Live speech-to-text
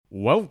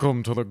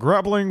Welcome to the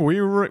Grappling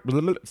Grappling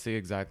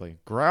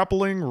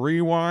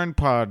Rewind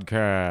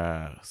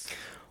Podcast.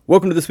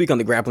 Welcome to this week on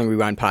the Grappling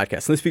Rewind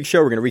Podcast. In this week's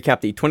show, we're going to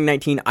recap the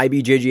 2019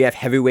 IBJJF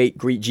Heavyweight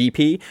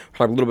GP,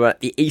 talk a little bit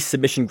about the Ace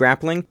Submission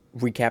Grappling,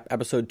 recap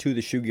Episode 2 of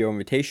the Shugyo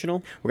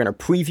Invitational. We're going to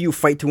preview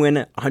Fight to Win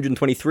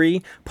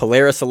 123,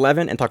 Polaris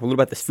 11, and talk a little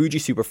about this Fuji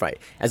Super Fight.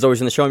 As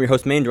always in the show, I'm your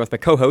host, Main, joined with my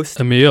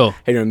co-host, Emil. How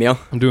you doing, Emil?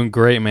 I'm doing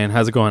great, man.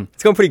 How's it going?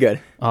 It's going pretty good.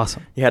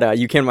 Awesome.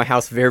 You came to my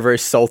house very, very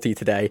salty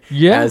today.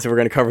 Yeah. As we're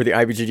going to cover the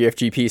IBJJF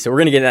GP, so we're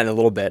going to get into that in a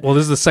little bit. Well,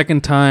 this is the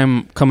second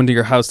time coming to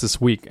your house this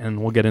week,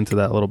 and we'll get into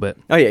that a little bit.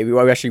 Oh, yeah,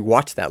 we actually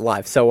watched that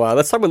live. So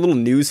let's talk about a little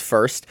news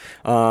first.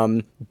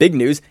 Big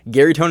news.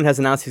 Gary Tonin has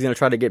announced he's going to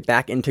try to get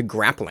back into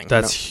grappling.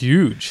 That's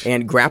huge.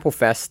 And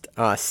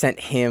GrappleFest sent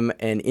him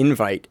an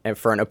invite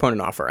for an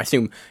opponent offer. I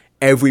assume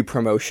every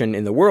promotion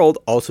in the world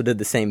also did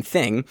the same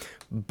thing,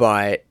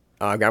 but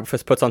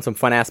GrappleFest puts on some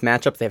fun-ass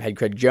matchups. They've had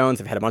Craig Jones.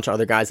 They've had a bunch of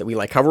other guys that we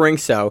like covering,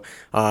 so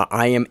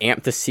I am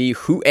amped to see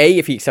who, A,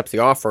 if he accepts the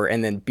offer,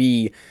 and then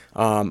B,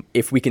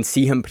 if we can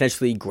see him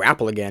potentially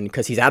grapple again,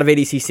 because he's out of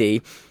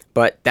ADCC,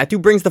 but that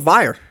dude brings the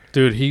fire.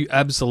 Dude, he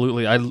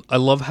absolutely... I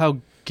love how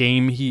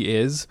game he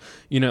is.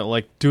 You know,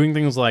 like, doing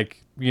things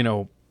like, you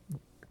know,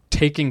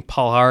 taking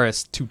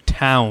Polaris to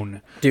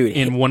town, dude,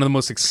 in one of the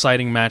most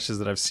exciting matches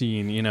that I've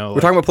seen, you know.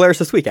 We're talking about Polaris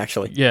this week,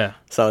 actually. Yeah.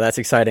 So that's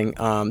exciting.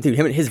 Dude,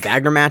 him and his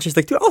Wagner matches,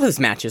 like, dude, all his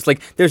matches,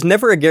 like, there's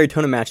never a Gary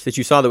Tonin match that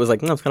you saw that was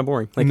like, no, it's kind of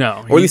boring. Like,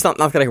 no. Or at least not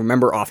that I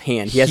remember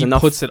offhand. He has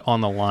enough. Puts it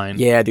on the line.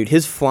 Yeah, dude,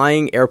 his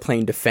flying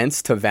airplane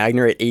defense to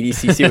Wagner at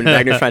ADCC when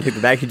Wagner's trying to take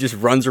the bag, he just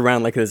runs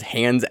around like with his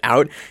hands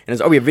out, and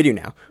we have video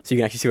now, so you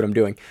can actually see what I'm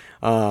doing.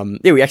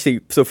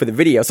 So for the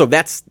video, so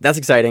that's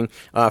exciting.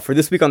 For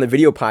this week on the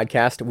video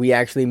podcast, we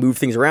actually move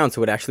things around,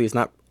 so it actually is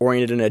not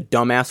oriented in a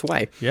dumbass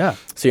way. Yeah.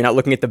 So you're not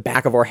looking at the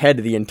back of our head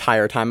the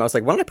entire time. I was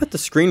like, why don't I put the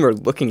screen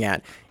we're looking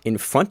at in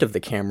front of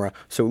the camera,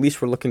 so at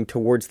least we're looking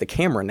towards the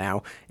camera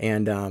now,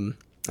 and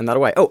not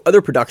away. Oh,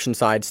 other production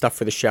side stuff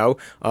for the show.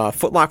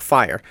 Footlock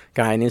Fire,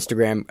 guy on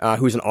Instagram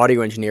who's an audio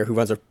engineer who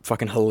runs a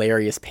fucking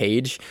hilarious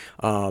page,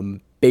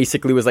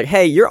 basically was like,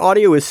 hey, your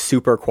audio is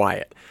super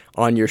quiet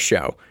on your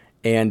show.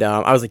 And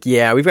I was like,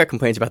 yeah, we've got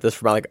complaints about this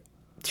for about like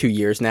 2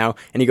 years now.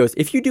 And he goes,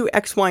 if you do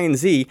X, Y, and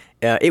Z,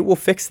 it will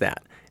fix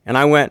that. And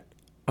I went,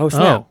 oh,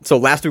 snap. So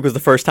last week was the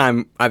first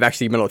time I've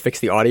actually been able to fix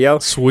the audio.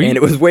 Sweet. And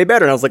it was way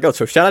better. And I was like, oh,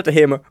 so shout out to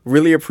him.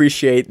 Really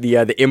appreciate the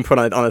input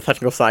on the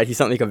technical side. He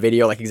sent me like a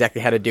video, like exactly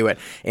how to do it.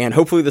 And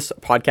hopefully this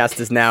podcast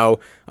is now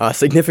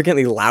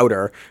significantly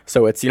louder.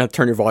 So it's,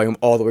 turn your volume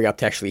all the way up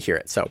to actually hear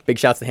it. So big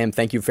shouts to him.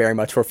 Thank you very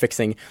much for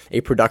fixing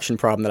a production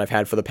problem that I've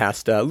had for the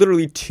past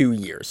literally 2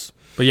 years.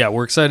 But yeah,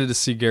 we're excited to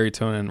see Gary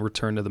Tonin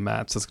return to the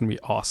mats. That's going to be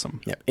awesome.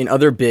 Yeah. In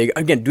other big,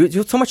 again,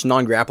 so much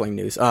non-grappling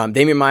news.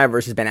 Damian Maia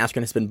versus Ben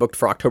Askren has been booked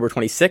for October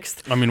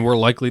 26th. I mean, we're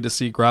likely to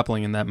see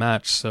grappling in that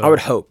match. So I would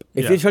hope.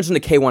 If he turns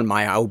into K1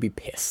 Maia, I would be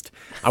pissed.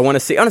 I want to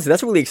see, honestly,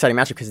 that's a really exciting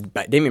matchup because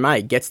Damian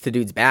Maia gets to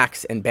dudes'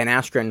 backs, and Ben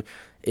Askren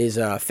is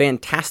a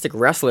fantastic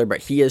wrestler, but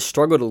he has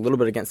struggled a little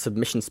bit against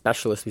submission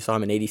specialists. We saw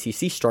him in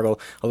ADCC struggle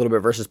a little bit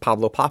versus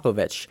Pavlo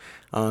Popovich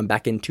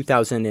back in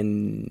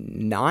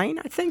 2009,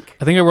 I think.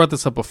 I think I brought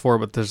this up before,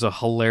 but there's a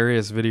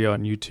hilarious video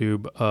on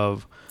YouTube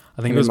of,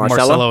 I think it was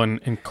Marcelo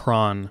and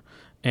Kron,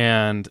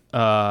 and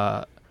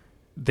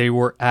they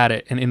were at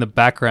it, and in the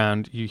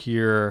background you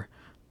hear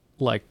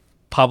like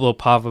Pavlo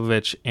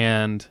Popovich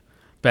and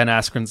Ben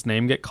Askren's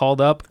name get called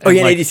up. Oh, and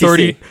yeah, like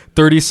ADCC.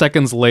 30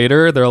 seconds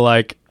later, they're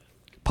like,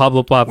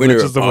 Pablo Popovich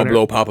is the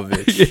Pablo winner.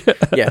 Popovich.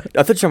 Yeah. I thought you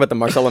were talking about the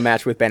Marcelo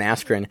match with Ben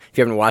Askren, if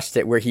you haven't watched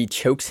it, where he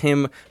chokes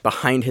him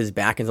behind his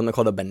back in something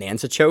called a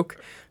bonanza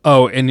choke.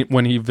 Oh, and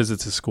when he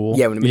visits his school?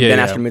 Yeah, when Ben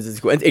Askren visits his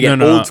school. And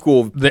again, old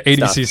school The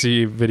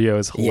ADCC stuff. video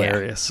is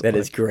hilarious. Yeah, that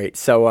is great.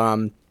 So,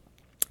 in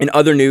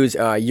other news,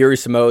 Yuri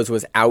Somoza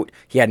was out.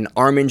 He had an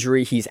arm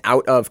injury. He's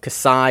out of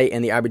Kasai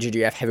and the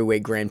IBJJF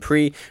Heavyweight Grand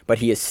Prix, but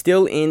he is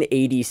still in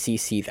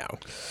ADCC, though.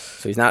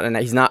 So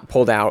he's not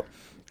pulled out.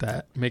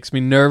 That makes me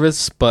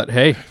nervous, but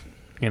hey,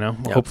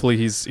 hopefully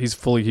he's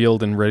fully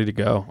healed and ready to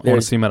go. I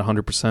want to see him at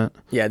 100%.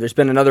 Yeah, there's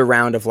been another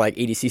round of like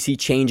ADCC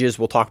changes.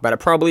 We'll talk about it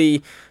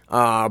probably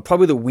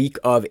the week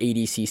of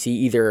ADCC,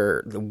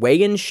 either the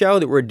weigh-in show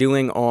that we're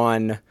doing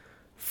on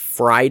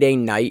Friday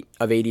night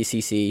of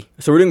ADCC.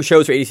 So we're doing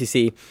shows for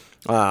ADCC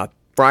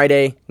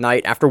Friday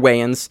night after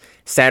weigh-ins,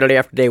 Saturday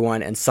after day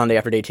one, and Sunday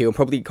after day two. And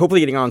hopefully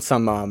getting on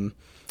some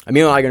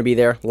Emil and I are going to be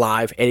there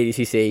live at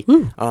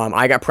ADCC.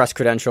 I got press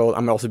credentialed.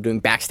 I'm also doing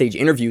backstage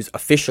interviews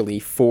officially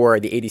for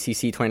the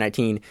ADCC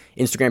 2019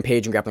 Instagram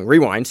page and Grappling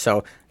Rewind,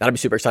 so that'll be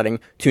super exciting.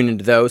 Tune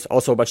into those.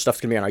 Also, a bunch of stuff's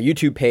going to be on our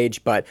YouTube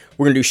page, but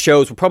we're going to do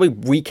shows. We'll probably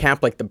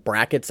recap like the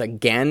brackets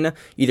again,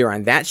 either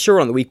on that show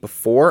or on the week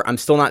before. I'm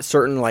still not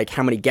certain like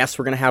how many guests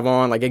we're going to have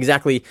on, like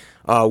exactly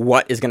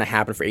what is going to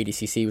happen for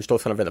ADCC. We're still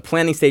kind of in the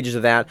planning stages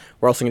of that.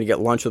 We're also going to get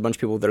lunch with a bunch of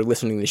people that are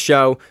listening to the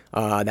show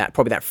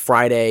that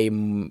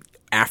Friday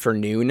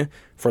afternoon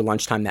for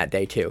lunchtime that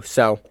day too.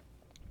 So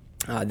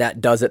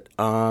that does it.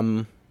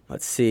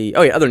 Let's see.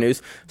 Oh yeah, other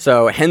news.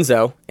 So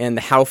Henzo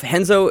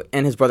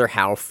and his brother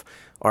Half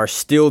are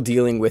still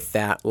dealing with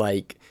that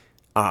like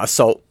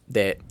assault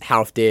that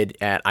Hauff did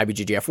at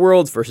IBJJF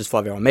Worlds versus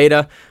Flavio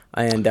Almeida.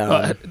 And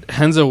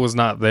Renzo was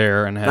not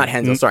there. Not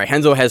Renzo, sorry.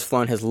 Renzo has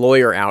flown his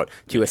lawyer out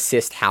to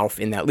assist Hauff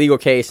in that legal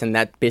case, and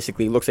that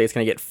basically looks like it's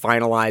going to get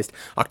finalized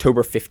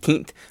October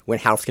 15th when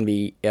Hauff's going to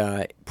be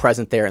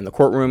present there in the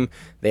courtroom.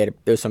 There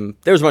was a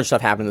bunch of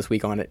stuff happening this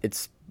week on it.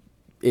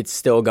 It's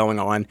still going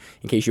on,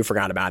 in case you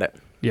forgot about it.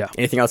 Yeah.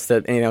 Anything else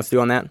to do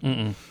on that?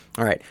 Mm-mm.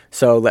 All right,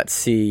 so let's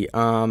see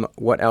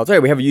what else. All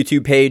right, we have a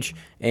YouTube page,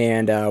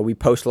 and we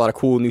post a lot of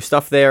cool new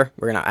stuff there.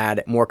 We're going to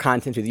add more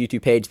content to the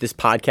YouTube page. This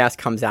podcast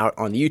comes out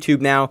on the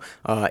YouTube now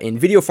in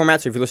video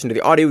format, so if you listen to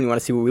the audio and you want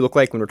to see what we look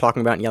like when we're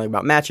talking about and yelling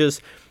about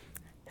matches,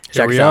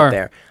 check us out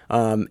there.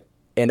 And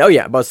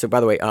by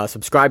the way,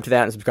 subscribe to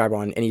that and subscribe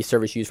on any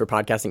service used for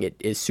podcasting. It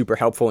is super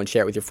helpful, and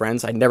share it with your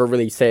friends. I never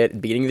really say it at the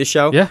beginning of the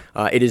show. Yeah.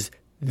 It is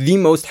the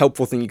most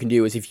helpful thing you can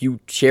do is if you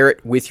share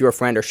it with your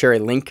friend or share a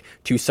link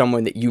to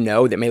someone that you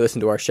know that may listen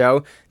to our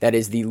show. That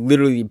is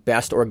literally the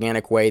best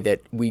organic way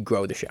that we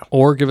grow the show.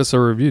 Or give us a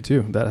review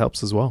too. That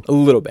helps as well. A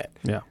little bit.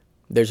 Yeah.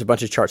 There's a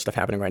bunch of chart stuff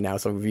happening right now,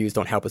 so reviews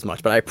don't help as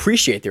much. But I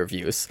appreciate the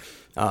reviews.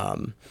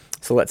 So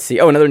let's see.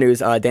 Oh, another news.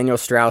 Daniel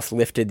Strauss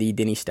lifted the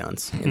Dinnie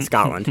Stones in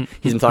Scotland.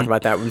 He's been talking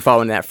about that. We've been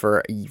following that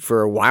for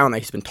a while now.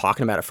 He's been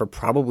talking about it for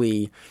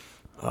probably,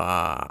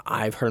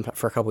 I've heard him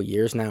for a couple of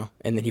years now.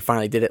 And then he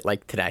finally did it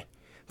like today.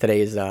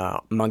 Today is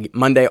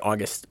Monday,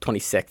 August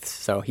 26th.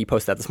 So he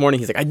posted that this morning.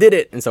 He's like, I did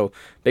it. And so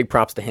big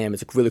props to him.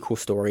 It's a really cool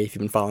story if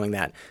you've been following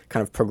that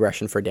kind of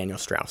progression for Daniel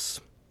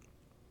Strauss.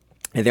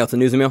 Anything else in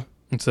news, Emil?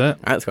 That's it. All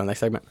right, let's go to the next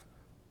segment.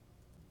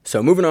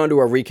 So moving on to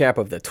our recap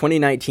of the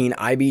 2019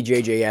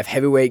 IBJJF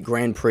Heavyweight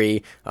Grand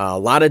Prix. A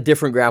lot of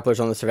different grapplers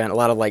on this event. A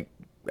lot of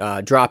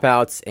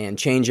dropouts and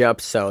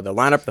change-ups. So the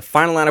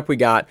final lineup we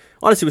got,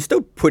 honestly, was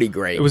still pretty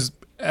great. It was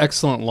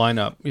excellent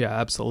lineup. Yeah,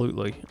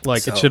 absolutely.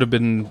 It should have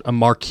been a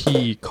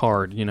marquee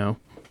card,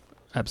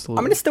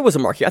 Absolutely. I mean, it still was a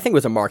marquee. I think it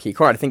was a marquee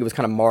card. I think it was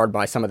kind of marred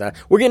by some of the...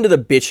 We're getting to the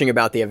bitching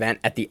about the event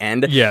at the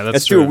end. Yeah,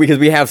 that's true. Because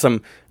we have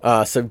some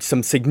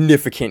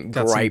significant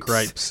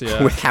gripes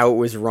yeah. with how it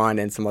was run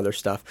and some other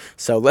stuff.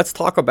 So let's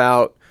talk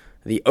about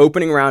the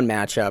opening round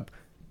matchup.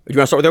 Do you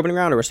want to start with the opening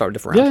round or start with a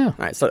different round? Yeah.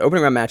 All right, so the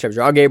opening round matchup,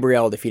 João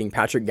Gabriel defeating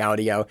Patrick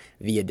Gaudio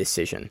via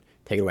decision.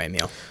 Take it away,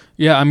 Emil.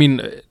 Yeah, I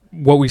mean,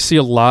 what we see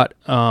a lot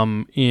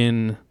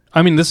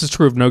this is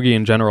true of Nogi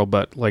in general,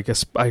 but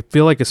I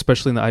feel like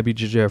especially in the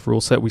IBJJF rule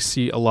set, we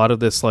see a lot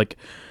of this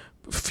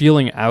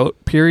feeling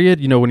out period.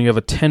 When you have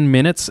a 10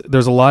 minutes,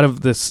 there's a lot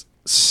of this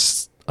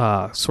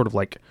sort of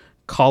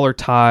collar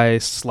tie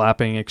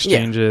slapping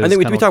exchanges. Yeah. I think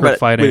we talk about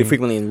fighting. It really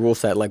frequently in rule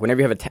set.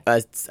 Whenever you have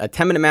a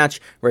 10-minute match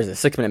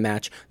versus a 6-minute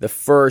match, the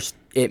first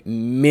at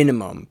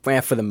minimum,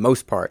 for the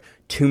most part,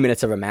 2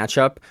 minutes of a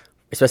matchup,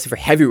 especially for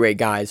heavyweight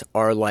guys,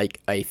 are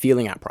like a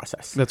feeling out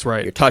process. That's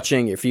right. You're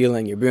touching, you're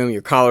feeling, you're booming,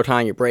 you're collar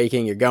tying, you're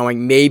breaking, you're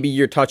going. Maybe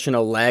you're touching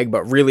a leg,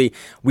 but really,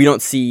 we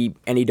don't see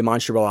any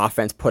demonstrable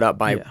offense put up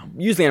by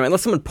usually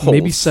unless someone pulls.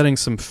 Maybe setting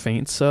some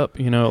feints up,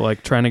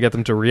 trying to get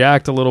them to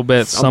react a little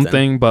bit,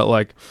 something.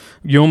 But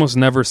you almost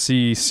never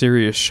see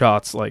serious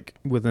shots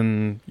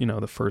within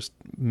the first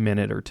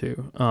minute or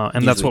two, and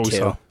usually that's what we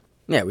saw.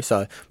 Yeah, we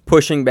saw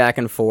pushing back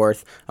and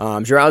forth.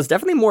 João's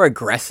definitely more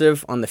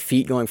aggressive on the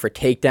feet, going for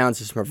takedowns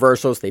and some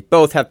reversals. They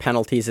both have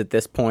penalties at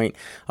this point.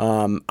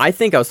 I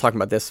think I was talking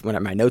about this when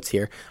at my notes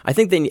here. I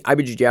think the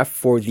IBJJF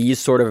for these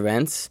sort of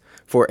events,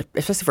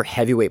 especially for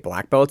heavyweight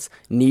black belts,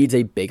 needs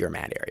a bigger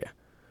mat area.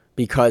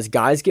 Because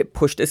guys get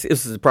pushed. This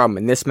is the problem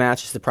in this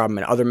match. This is the problem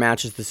in other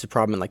matches. This is the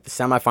problem in the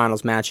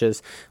semifinals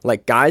matches.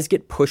 Guys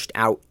get pushed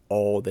out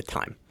all the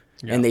time,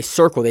 and they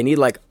circle. They need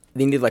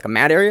a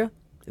mat area.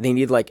 They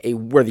need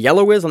where the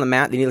yellow is on the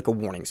mat. They need a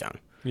warning zone.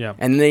 Yeah,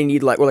 and they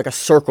need a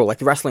circle, like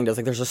the wrestling does.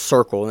 There's a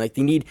circle, and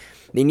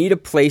they need a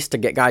place to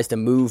get guys to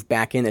move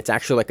back in. It's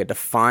actually a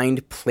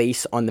defined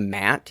place on the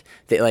mat.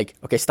 That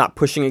stop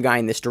pushing a guy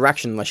in this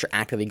direction unless you're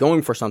actively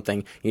going for something.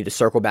 You need to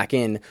circle back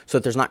in so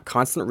that there's not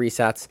constant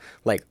resets,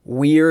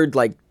 weird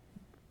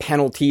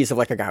penalties of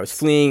a guy was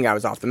fleeing, a guy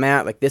was off the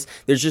mat, this.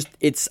 There's just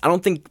I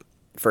don't think.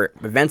 For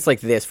events like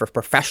this, for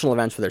professional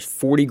events where there's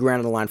 40 grand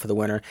on the line for the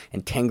winner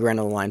and 10 grand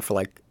on the line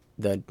for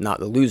not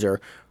the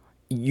loser,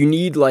 you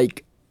need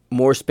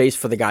more space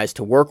for the guys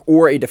to work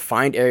or a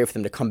defined area for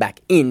them to come back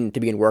in to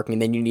begin working,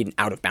 and then you need an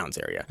out of bounds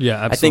area.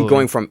 Yeah, absolutely. I think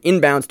going from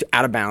inbounds to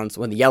out of bounds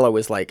when the yellow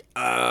is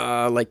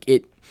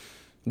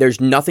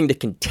there's nothing to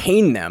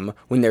contain them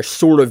when they're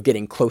sort of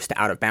getting close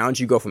to out of bounds.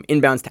 You go from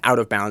inbounds to out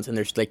of bounds, and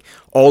there's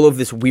all of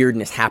this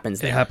weirdness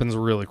happens there. It happens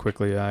really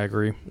quickly. I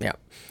agree. Yeah.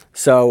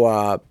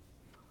 So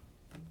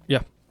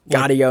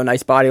Gaudio,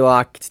 nice body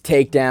lock, it's a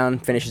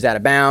takedown, finishes out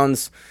of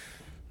bounds.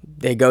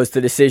 It goes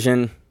to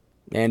decision,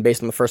 and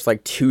based on the first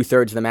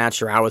 2/3 of the match,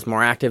 João was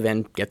more active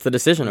and gets the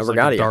decision over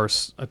Gaudio. A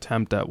Darce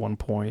attempt at one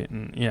point,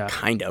 and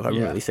kind of. I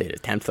wouldn't really say an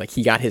attempt.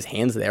 He got his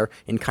hands there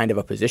in kind of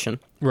a position.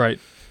 Right.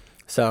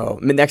 So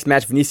next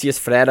match, Vinicius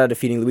Ferreira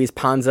defeating Luis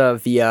Panza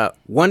via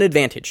one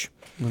advantage.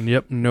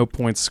 Yep, no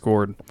points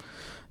scored.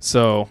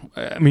 So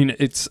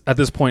it's at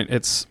this point,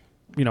 it's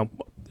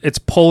it's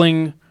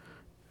pulling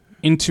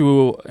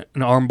into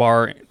an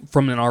armbar,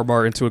 from an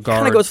armbar into a guard.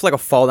 Kind of goes for like a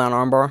fall down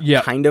armbar,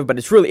 yeah, kind of, but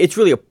it's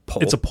really a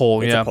pull. It's a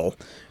pull, it's yeah. A pull.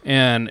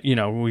 And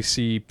we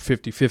see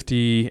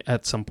 50-50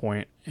 at some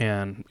point,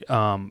 and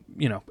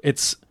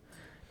it's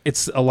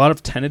a lot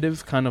of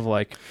tentative, kind of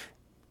like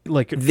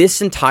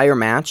this entire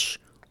match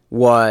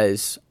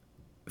was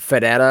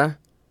Ferreira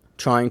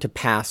trying to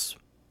pass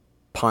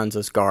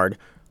Panza's guard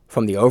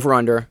from the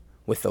over-under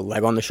with the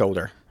leg on the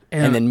shoulder,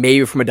 and then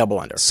maybe from a double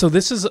under. So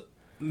that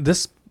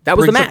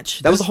was the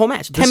match. That was the whole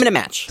match. 10-minute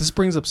match. This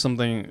brings up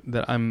something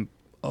that I'm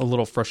a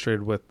little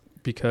frustrated with,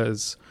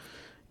 because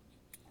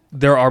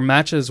there are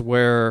matches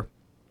where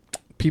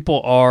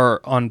people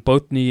are on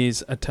both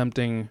knees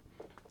attempting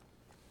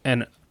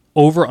an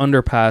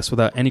over-under pass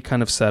without any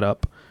kind of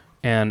setup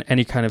and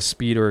any kind of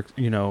speed or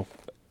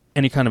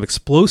any kind of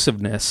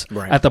explosiveness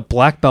at the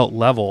black belt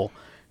level.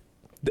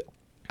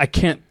 I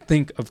can't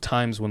think of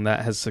times when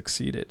that has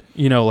succeeded.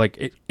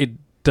 It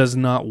does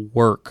not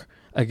work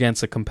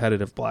against a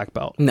competitive black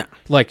belt. No.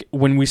 Like,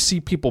 when we see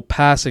people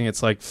passing,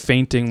 it's like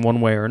feinting one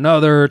way or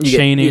another,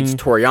 chaining. It's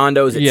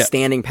Toriandos, it's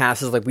standing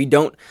passes. Like,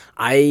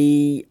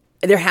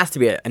 there has to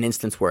be an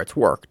instance where it's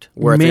worked,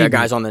 where it's like a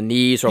guy's on the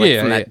knees or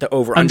from the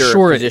over-under I'm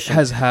sure position. It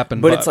has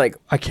happened, but it's like...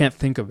 I can't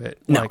think of it.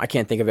 No, I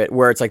can't think of it,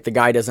 where it's like the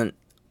guy doesn't...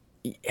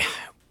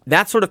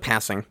 That sort of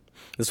passing,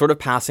 the sort of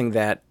passing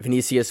that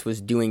Vinicius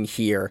was doing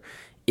here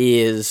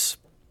is...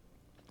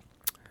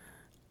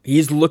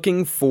 He's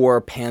looking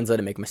for Panza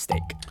to make a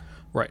mistake.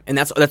 Right. And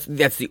that's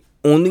the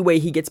only way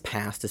he gets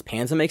past is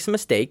Panza makes a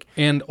mistake.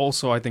 And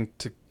also, I think,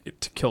 to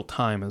kill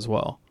time as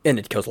well. And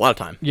it kills a lot of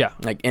time. Yeah.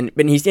 But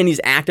he's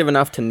active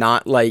enough to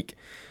not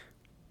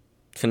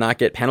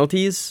get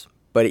penalties.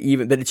 But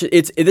this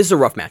is a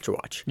rough match to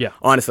watch. Yeah.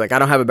 Honestly, I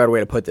don't have a better way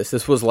to put this.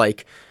 This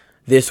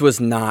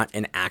was not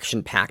an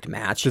action-packed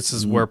match. This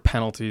is where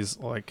penalties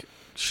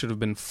should have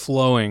been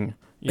flowing.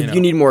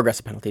 You need more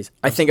aggressive penalties.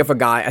 I think if a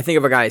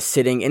guy is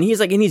sitting and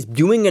he's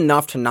doing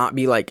enough to not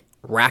be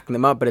racking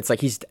them up, but it's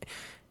like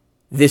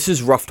this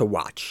is rough to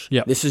watch.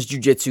 Yeah. This is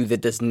jiu-jitsu that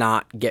does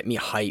not get me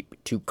hype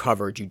to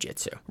cover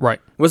jiu-jitsu. Right.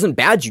 It wasn't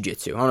bad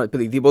jiu-jitsu. I don't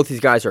believe both these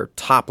guys are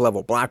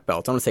top-level black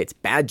belts. I don't say it's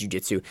bad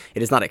jiu-jitsu.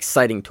 It is not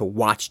exciting to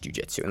watch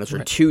jiu-jitsu. And those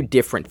are two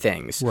different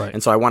things. Right.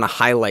 And so I want to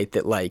highlight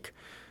that,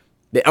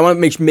 I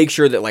want to make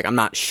sure that I'm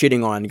not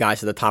shitting on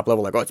guys at the top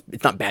level.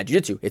 It's not bad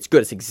jiu-jitsu. It's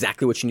good. It's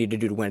exactly what you need to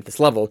do to win at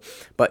this level.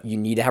 But you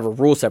need to have a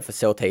rule set that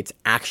facilitates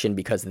action,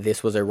 because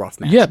this was a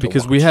rough match. Yeah,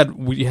 because we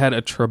had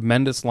a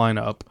tremendous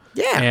lineup.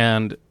 Yeah.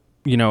 And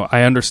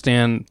I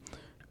understand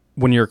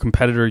when you're a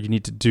competitor, you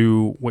need to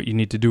do what you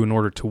need to do in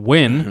order to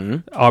win. Mm-hmm.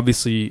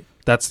 Obviously,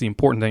 that's the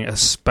important thing,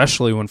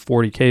 especially when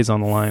 40K is on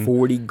the line.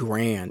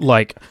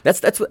 $40,000.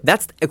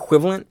 That's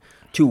equivalent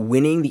to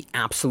winning the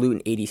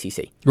absolute in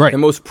ADCC. Right. The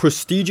most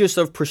prestigious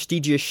of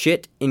prestigious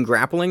shit in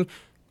grappling.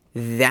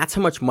 That's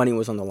how much money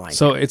was on the line.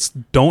 So it's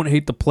don't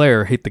hate the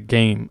player, hate the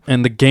game.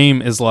 And the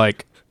game is I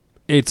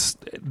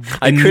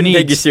couldn't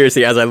take you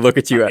seriously as I look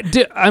at you.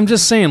 I'm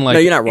just saying, no,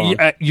 you're not wrong.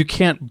 You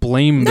can't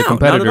blame the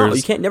competitors. No.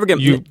 You can't never get...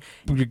 You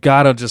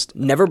gotta just...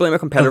 Never blame a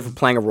competitor for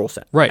playing a rule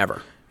set. Right.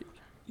 Ever.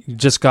 You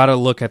just gotta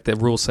look at the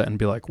rule set and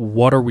be like,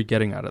 what are we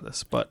getting out of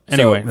this? But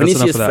anyway, so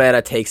Vinicius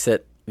Ferreira takes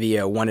it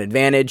via one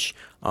advantage.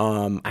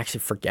 I actually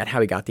forget how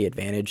he got the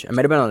advantage. It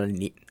might have been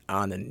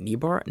on the knee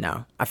bar.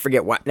 No, I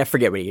forget what. I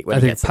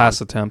think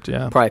pass attempt.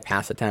 Yeah, probably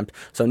pass attempt.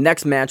 So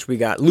next match we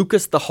got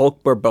Lucas the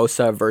Hulk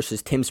Barbosa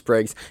versus Tim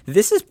Spriggs.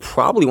 This is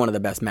probably one of the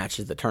best matches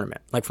of the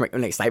tournament, from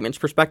an excitement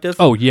perspective.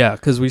 Oh yeah,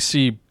 because we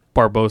see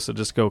Barbosa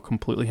just go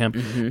completely ham.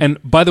 Mm-hmm. And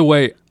by the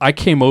way, I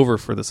came over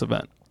for this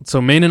event, so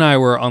Maine and I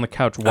were on the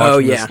couch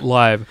watching this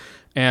live.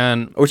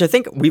 And which I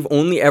think we've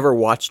only ever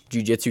watched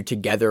jiu-jitsu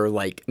together,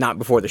 not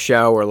before the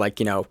show or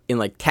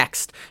in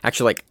text.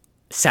 Actually,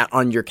 sat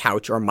on your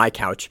couch or my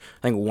couch.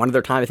 I think one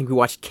other time, I think we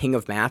watched King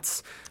of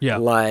Mats. Yeah.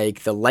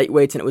 The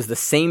lightweights, and it was the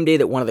same day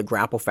that one of the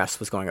Grapple Fest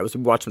was going. I was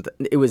watching.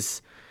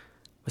 Was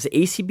it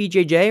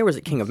ACBJJ or was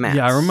it King of Mats?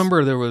 Yeah, I remember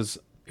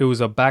it was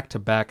a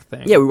back-to-back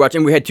thing. Yeah, we watched,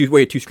 and we had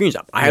two screens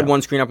up. I had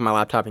one screen up on my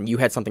laptop, and you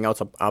had something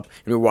else up, and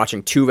we were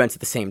watching two events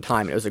at the same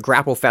time. It was a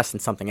Grapple Fest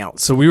and something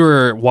else. So we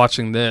were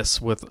watching this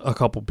with a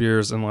couple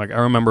beers, and I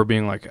remember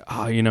being like,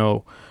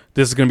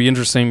 this is going to be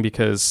interesting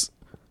because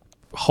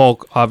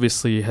Hulk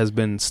obviously has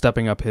been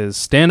stepping up his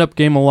stand-up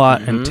game a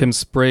lot, and Tim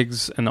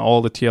Spriggs and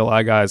all the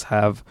TLI guys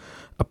have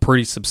a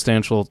pretty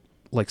substantial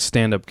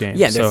stand-up game.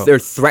 Yeah, they're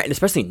threatening,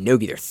 especially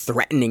Nogi. They're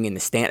threatening in the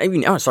stand.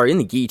 In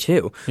the gi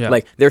too.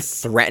 Yeah. They're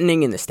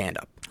threatening in the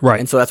stand-up. Right.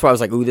 And so that's why I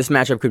was like, ooh, this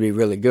matchup could be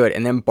really good.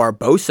 And then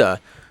Barbosa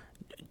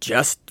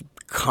just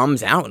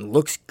comes out and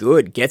looks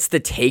good, gets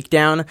the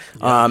takedown,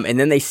 and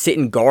then they sit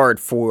in guard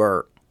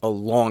for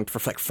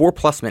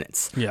 4+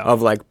 minutes of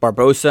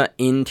Barbosa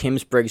in Tim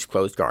Spriggs'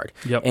 closed guard.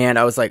 Yep. And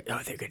I was like, oh,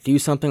 they're going to do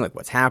something.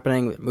 What's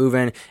happening? They're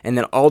moving. And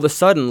then all of a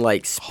sudden,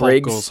 Spriggs...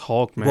 Hulk goes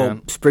Hulk, man.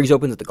 Well, Spriggs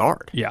opens at the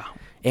guard. Yeah.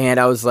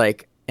 And I was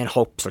like... And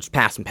Hulk starts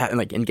passing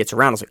and gets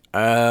around. I was like,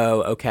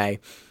 oh, okay.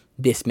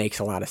 this makes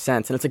a lot of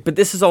sense. And it's like, but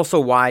this is also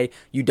why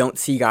you don't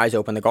see guys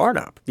open the guard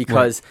up,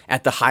 because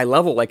at the high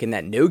level, like in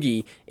that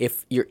Nogi,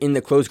 if you're in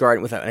the closed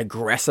guard with an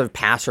aggressive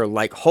passer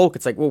like Hulk,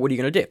 it's like, well, what are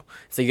you going to do?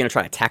 So you're going to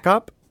try to tech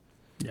up?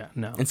 Yeah,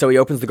 no. And so he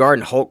opens the guard,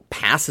 and Hulk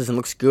passes and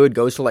looks good,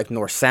 goes to like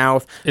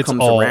north-south, it's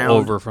comes all around.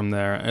 over from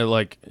there.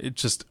 It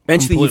just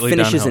eventually he completely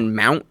finishes downhill. in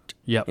mount,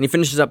 Yep. and he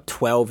finishes up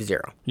 12-0.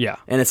 Yeah.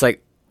 And it's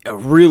like a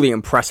really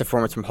impressive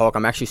performance from Hulk.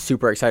 I'm actually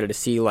super excited to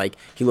see, like,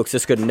 he looks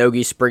this good in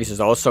Nogi. Spriggs is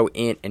also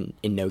in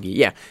Nogi.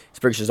 Yeah,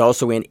 Spriggs is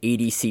also in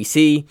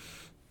ADCC.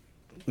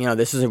 You know,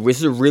 this is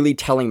a really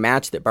telling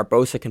match that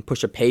Barbosa can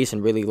push a pace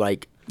and really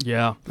like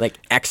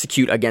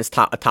execute against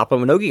a top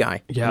of a Nogi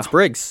guy. Yeah. And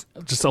Spriggs.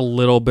 Just a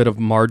little bit of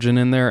margin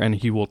in there, and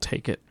he will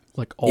take it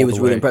like all the way. It was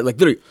really impressive. Like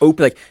literally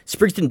open. Like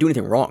Spriggs didn't do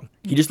anything wrong.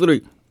 He just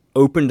literally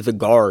opened the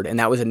guard, and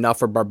that was enough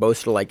for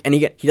Barbosa to like. And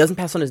he doesn't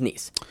pass on his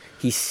knees.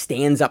 He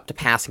stands up to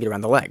pass and get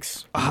around the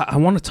legs. I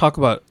want to talk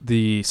about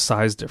the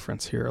size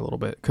difference here a little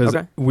bit, because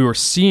we were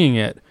seeing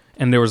it,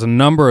 and there was a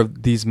number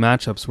of these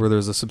matchups where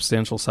there's a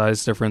substantial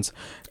size difference.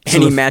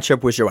 Any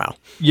matchup was Joao.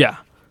 Yeah.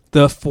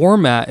 The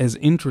format is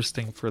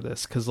interesting for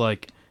this because,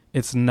 like,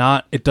 it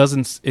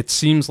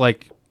seems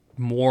like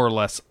more or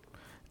less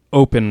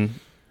open,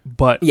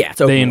 but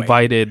they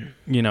invited,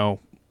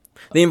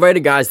 They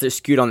invited guys that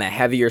skewed on the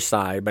heavier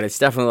side, but it's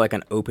definitely like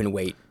an open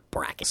weight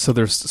bracket. So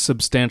there's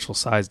substantial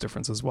size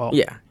difference as well.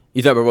 Yeah.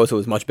 You thought Barbosa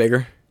was much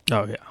bigger?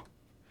 Oh, yeah.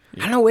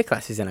 I don't know what weight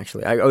class he's in,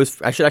 actually. I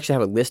should actually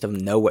have a list of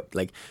know what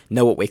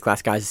weight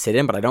class guys sit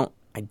in, but I don't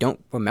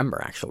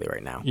remember actually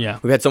right now. Yeah.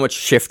 We've had so much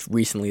shift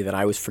recently that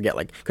I always forget,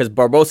 like, because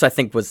Barbosa I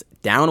think was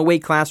down a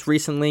weight class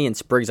recently, and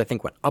Spriggs I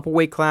think went up a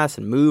weight class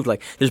and moved.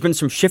 Like, there's been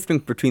some shifting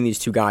between these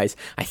two guys,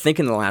 I think,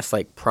 in the last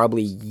like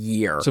probably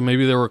year. So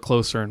maybe they were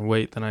closer in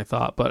weight than I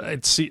thought, but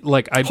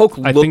Hulk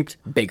looked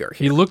bigger.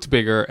 He looked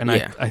bigger, and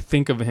I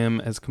think of him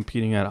as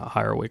competing at a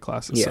higher weight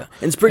classes. Yeah,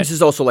 and Spriggs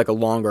is also like a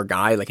longer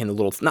guy, like in a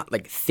little, not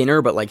like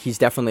thinner, but like he's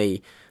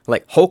definitely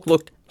like Hulk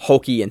looked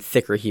hulky and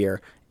thicker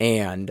here,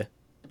 and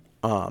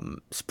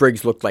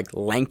Spriggs looked like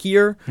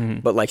lankier,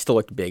 but like still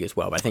looked big as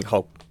well. But I think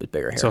Hulk was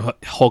bigger here. So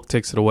Hulk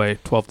takes it away,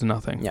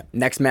 12-0. Yeah.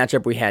 Next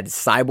matchup, we had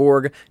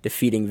Cyborg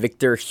defeating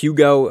Victor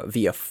Hugo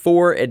via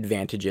 4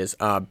 advantages.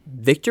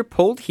 Victor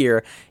pulled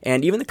here,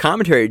 and even the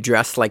commentary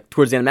addressed like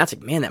towards the end of the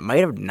match, like, man, that might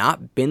have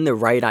not been the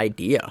right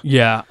idea.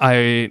 Yeah,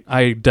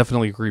 I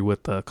definitely agree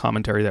with the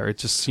commentary there. It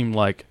just seemed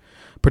like,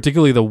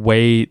 particularly the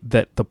way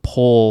that the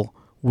pull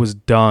was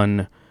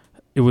done,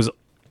 it was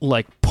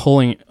like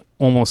pulling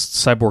almost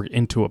Cyborg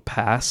into a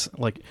pass.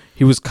 Like,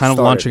 he was kind of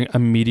launching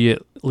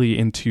immediately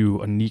into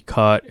a knee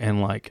cut,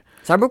 and like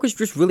Cyborg was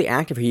just really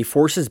active. He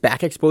forces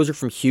back exposure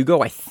from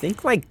Hugo, I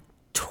think like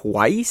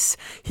twice.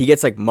 He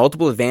gets like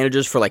multiple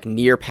advantages for like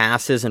near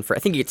passes, and I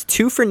think he gets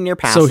 2 for near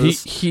passes.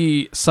 So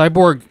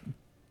Cyborg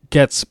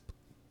gets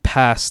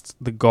past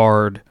the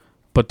guard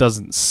but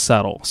doesn't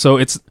settle. So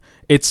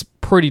it's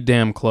pretty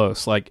damn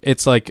close. Like,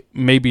 it's like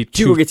maybe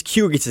Hugo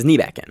gets his knee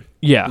back in.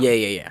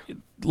 Yeah.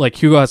 Like,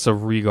 Hugo has a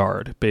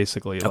regard,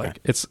 basically. Okay.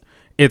 Like,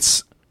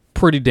 it's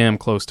pretty damn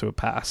close to a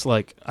pass.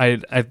 Like, I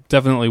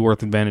definitely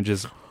worth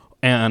advantages,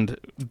 and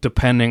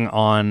depending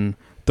on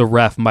the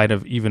ref, might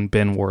have even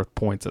been worth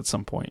points at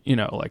some point. It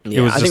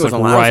was just like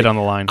right on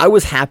the line. I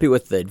was happy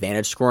with the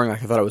advantage scoring.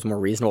 Like, I thought it was more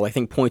reasonable. I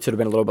think points would have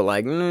been a little bit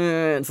like,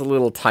 it's a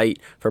little tight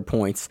for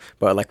points.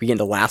 But like we get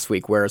into last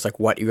week, where it's like,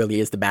 what really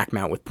is the back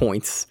mount with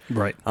points?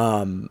 Right. I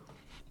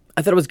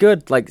thought it was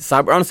good. Like,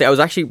 Cyborg, honestly, I was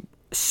actually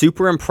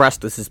super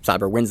impressed.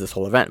 Cyborg wins this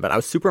whole event, but I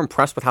was super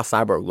impressed with how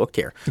Cyborg looked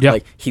here. Yeah.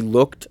 Like, he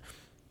looked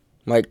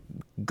like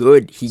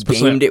good. He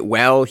gamed it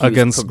well. He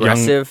against was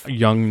progressive.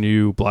 young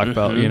new black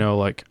belt.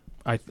 Like,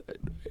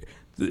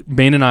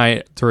 Maine and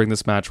I during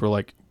this match were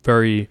like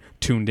very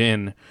tuned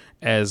in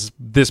as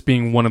this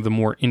being one of the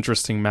more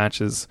interesting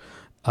matches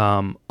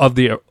of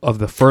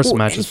the first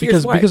matches,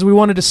 because we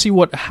wanted to see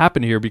what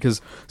happened here,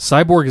 because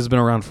Cyborg has been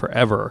around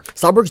forever.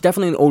 Cyborg's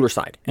definitely on the older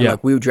side, and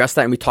like we addressed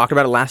that, and we talked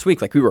about it last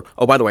week. Like,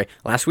 by the way,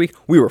 last week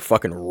we were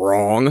fucking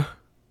wrong.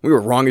 We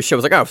were wrong as shit. I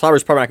was like,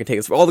 Cyborg's probably not gonna take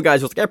this. All the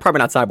guys were like, probably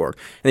not Cyborg,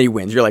 and then he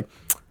wins. You're like,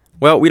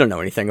 well, we don't know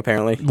anything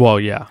apparently. Well,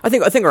 yeah. I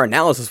think our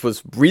analysis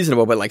was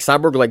reasonable, but like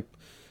Cyborg, like,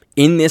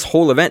 in this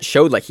whole event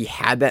showed like he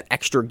had that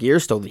extra gear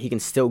still that he can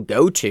still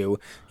go to,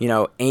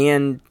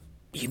 and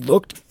he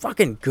looked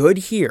fucking good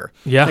here.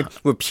 Yeah. Like,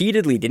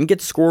 repeatedly didn't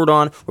get scored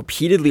on,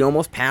 repeatedly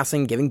almost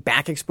passing, giving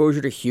back exposure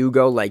to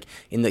Hugo, like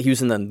he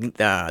was in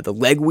the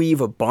leg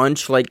weave a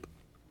bunch, like,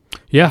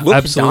 yeah,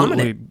 absolutely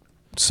dominant.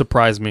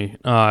 Surprised me.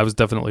 I was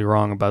definitely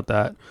wrong about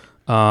that.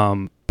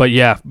 But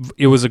yeah,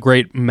 it was a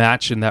great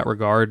match in that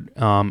regard.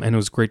 And it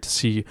was great to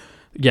see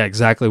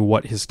exactly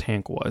what his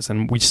tank was,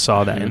 and we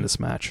saw that in this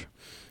match.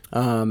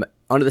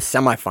 Onto the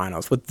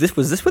semifinals. Was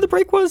this where the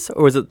break was,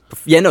 or was it?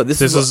 Yeah, no.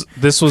 This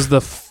was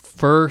the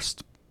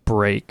first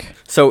break.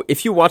 So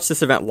if you watch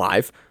this event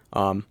live,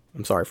 I'm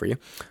sorry for you,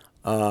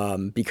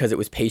 because it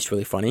was paced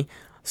really funny.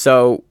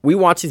 So we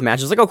watched these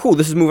matches, like, oh cool,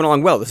 this is moving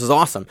along well, this is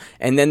awesome,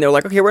 and then they're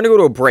like, okay, we're gonna go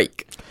to a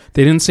break.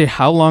 They didn't say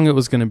how long it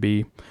was gonna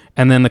be,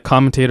 and then the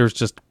commentators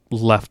just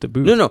left the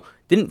booth. No,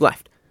 didn't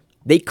left.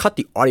 they cut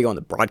the audio on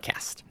the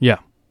broadcast. Yeah.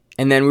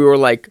 And then we were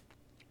like,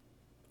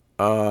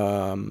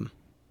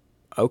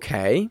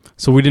 okay.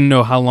 So we didn't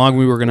know how long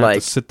we were going to have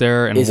to sit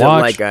there and watch. Is it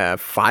like a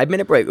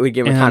 5-minute break? Are we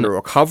giving time to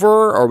recover?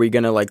 Or are we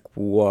going to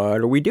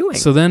what are we doing?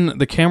 So then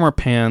the camera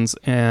pans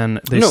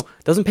and No,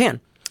 it doesn't pan.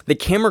 The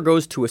camera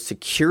goes to a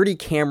security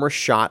camera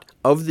shot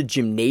of the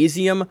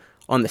gymnasium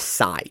on the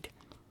side.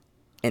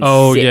 And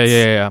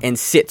And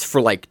sits for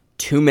like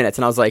 2 minutes.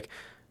 And I was like,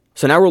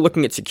 so now we're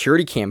looking at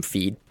security cam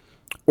feed.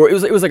 Or it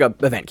was like a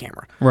event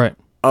camera. Right.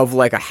 Of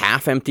like a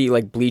half empty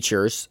like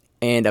bleachers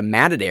and a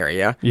matted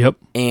area. Yep.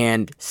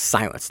 And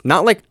silence.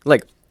 Not like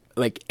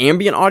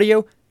ambient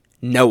audio,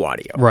 no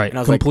audio. Right. And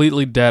I was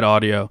completely dead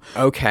audio.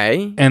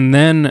 Okay. And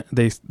then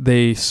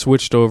they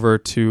switched over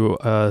to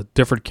a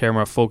different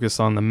camera focused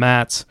on the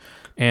mats,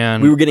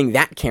 and we were getting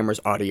that camera's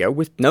audio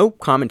with no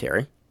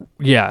commentary.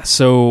 Yeah,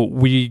 so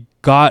we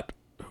got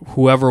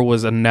whoever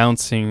was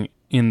announcing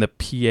in the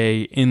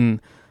PA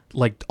in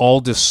like all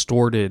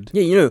distorted.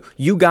 Yeah,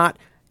 you got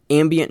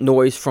ambient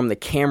noise from the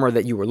camera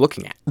that you were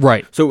looking at.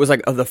 Right. So it was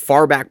like of the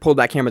far back pulled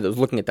back camera that was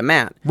looking at the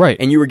mat. Right.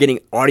 And you were getting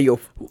audio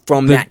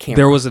from that camera.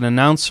 There was an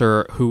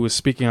announcer who was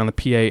speaking on the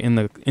PA in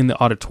the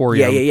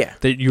auditorium. Yeah.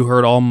 That you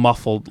heard all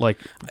muffled, like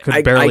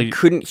I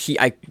couldn't hear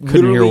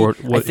what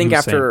I think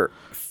after saying.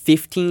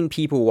 15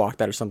 people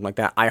walked out or something like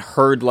that, I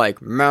heard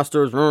like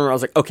Masters. I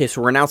was like, okay,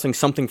 so we're announcing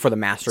something for the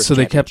Masters. So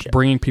they kept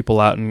bringing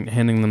people out and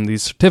handing them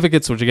these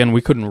certificates, which again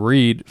we couldn't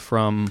read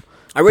from.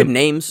 I read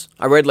names.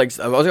 I read I was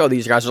like, oh,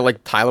 these guys are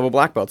like high-level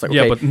black belts. Like,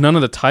 yeah, okay. but none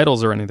of the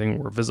titles or anything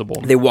were visible.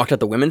 They walked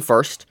at the women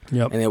first.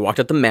 Yep. And they walked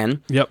at the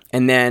men. Yep.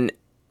 And then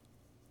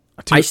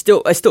I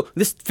still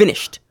this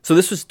finished. So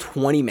this was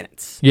 20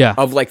 minutes. Yeah.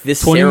 Of like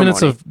this 20 ceremony.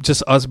 minutes of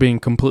just us being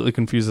completely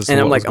confused as to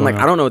and what I'm like,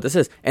 I don't know what this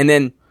is. And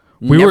then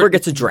we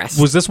gets addressed.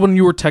 Was this when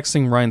you were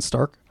texting Ryan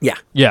Stark? Yeah.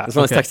 Yeah. That's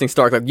when I was texting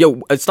Stark, like,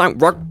 yo, it's time.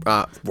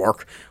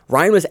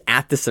 Ryan was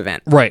at this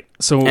event. Right.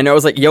 So and I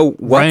was like, yo,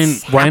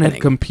 what's happening? Ryan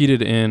had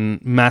competed in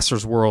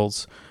Masters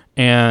Worlds,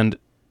 and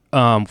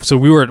so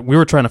we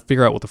were trying to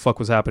figure out what the fuck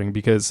was happening,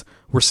 because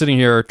we're sitting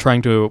here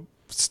trying to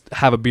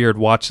have a beer,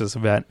 watch this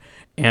event,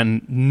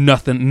 and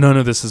none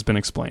of this has been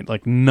explained.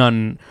 Like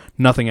nothing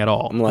at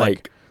all. I'm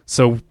like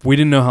so we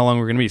didn't know how long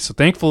we were going to be. So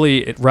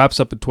thankfully it wraps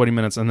up at 20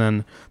 minutes, and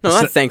then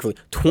not thankfully,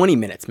 20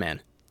 minutes,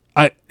 man.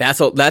 That's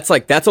a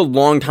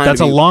long time. That's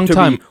a long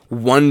time. Be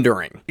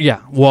wondering.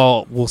 Yeah.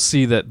 Well, we'll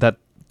see that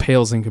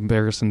pales in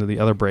comparison to the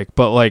other break,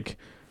 but like,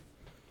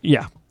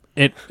 yeah,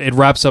 it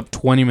wraps up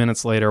 20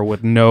 minutes later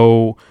with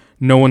no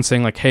one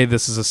saying like, hey,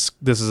 this is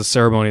a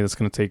ceremony that's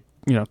going to take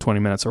 20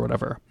 minutes or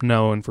whatever.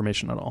 No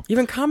information at all.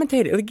 Even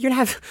commentated.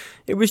 Like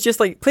it was just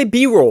like play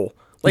B-roll.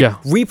 Like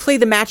replay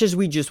the matches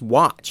we just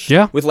watched.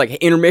 Yeah. With like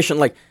intermission,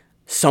 like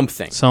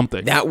something.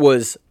 That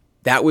was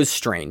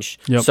strange.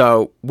 Yep.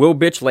 So we'll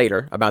bitch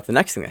later about the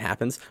next thing that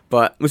happens.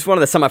 But it was one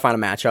of the semifinal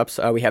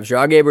matchups. We have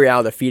João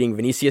Gabriel defeating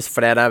Vinicius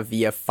Ferreira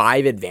via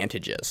 5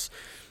 advantages.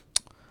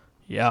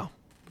 Yeah.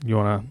 You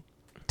want to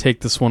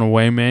take this one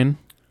away, Maine?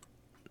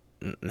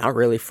 Not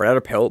really. Ferreira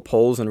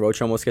pulls and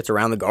Rocha almost gets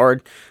around the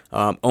guard.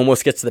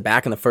 Almost gets to the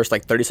back in the first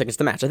 30 seconds of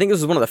the match. I think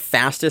this was one of the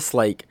fastest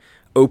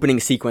opening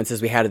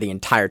sequences we had of the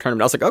entire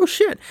tournament. I was like, oh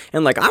shit.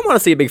 And I'm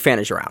honestly a big fan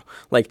of João.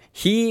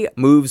 He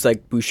moves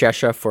like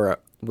Buchecha for a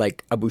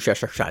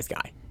Buchecha size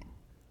guy,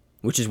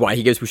 which is why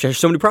he gives Buchecha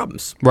so many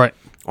problems. Right.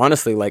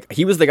 Honestly,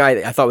 he was the guy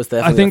that I thought was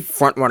the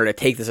front runner to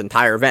take this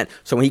entire event.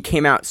 So when he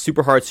came out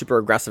super hard, super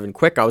aggressive, and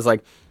quick, I was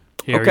like,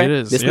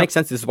 okay, this makes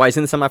sense. This is why he's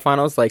in the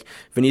semifinals.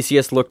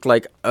 Vinicius looked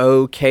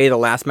okay the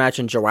last match,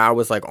 and João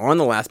was on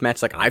the last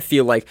match. I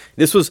feel like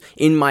this was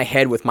in my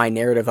head with my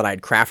narrative that I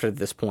had crafted at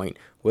this point.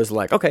 Was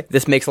okay,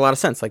 this makes a lot of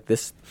sense.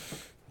 This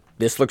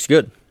looks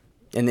good.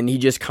 And then he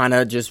just kind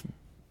of just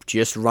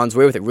runs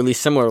away with it. Really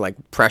similar,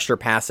 pressure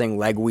passing,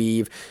 leg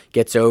weave,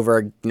 gets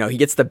over. He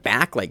gets the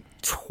back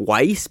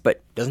twice,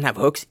 but doesn't have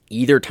hooks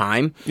either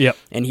time. Yep.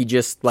 And he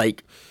just he's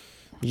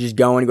just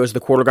going. He goes to the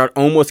quarter guard,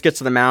 almost gets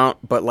to the mount,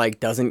 but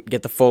doesn't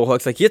get the full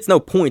hooks. He gets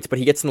no points, but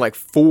he gets in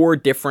 4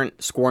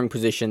 different scoring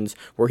positions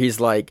where he's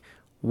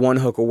 1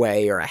 hook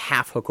away or a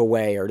half hook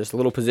away or just a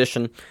little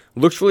position.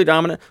 Looks really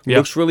dominant. Yep.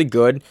 Looks really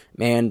good.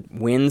 Man,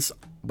 wins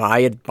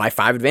by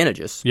 5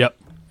 advantages. Yep.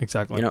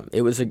 Exactly.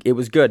 It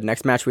was good.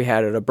 Next match we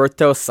had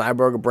Roberto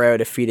Cyborg Abreu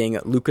defeating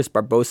Lucas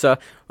Barbosa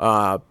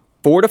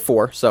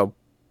 4-4. So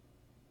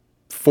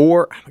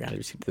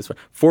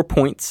 4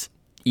 points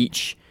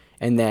each,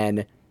 and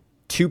then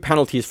 2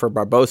 penalties for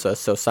Barbosa.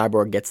 So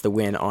Cyborg gets the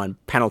win on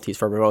penalties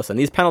for Barbosa. And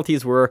these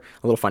penalties were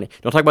a little funny.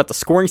 Don't talk about the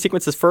scoring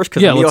sequences first,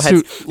 because Emil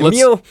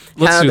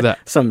had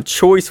some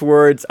choice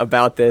words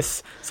about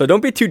this. So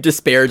don't be too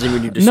disparaging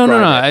when you describe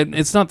it. No.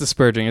 It's not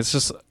disparaging. It's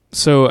just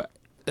so.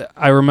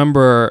 I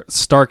remember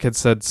Stark had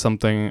said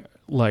something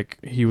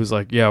he was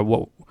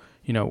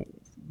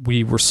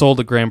we were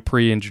sold a Grand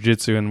Prix in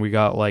Jiu-Jitsu and we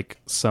got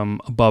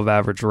some above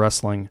average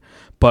wrestling,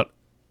 but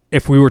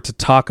if we were to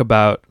talk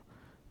about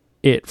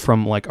it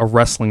from a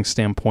wrestling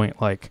standpoint,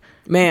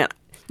 man,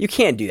 You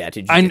can't do that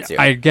to jiu-jitsu.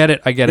 I get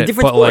it. They're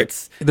different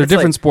sports. They're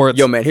different sports.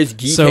 Yo, man, his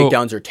gi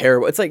takedowns are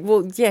terrible. It's like,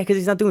 well, yeah, because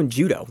he's not doing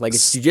judo. Like,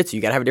 it's jiu-jitsu.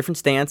 You got to have a different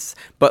stance.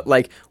 But,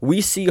 like, we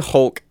see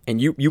Hulk,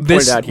 and you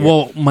pointed out here.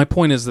 Well, my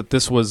point is that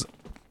this was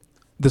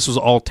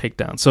all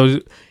takedown. So,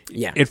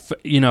 yeah,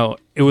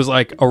 it was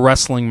like a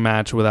wrestling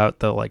match without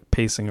the, like,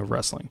 pacing of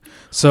wrestling.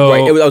 So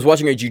right. I was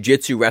watching a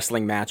jiu-jitsu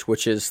wrestling match,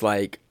 which is,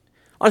 like,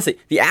 honestly,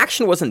 the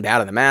action wasn't bad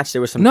in the match. There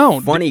were some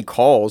funny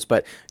calls,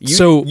 but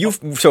so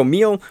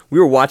Emil, we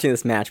were watching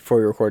this match before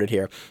we recorded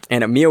here,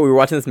 and we were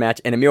watching this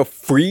match, and Emil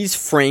freeze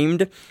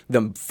framed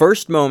the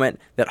first moment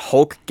that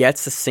Hulk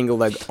gets a single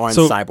leg on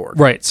Cyborg.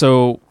 Right.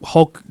 So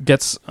Hulk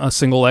gets a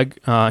single leg.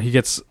 He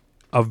gets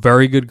a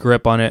very good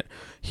grip on it.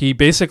 He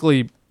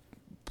basically,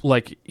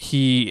 like,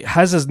 he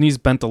has his knees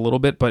bent a little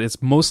bit, but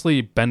it's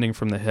mostly bending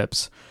from the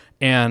hips.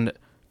 And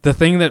the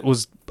thing that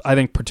was, I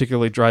think,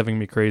 particularly driving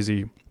me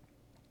crazy,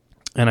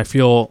 and I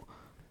feel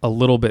a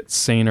little bit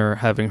saner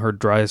having heard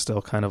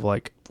Drysdale kind of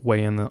like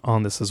weigh in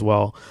on this as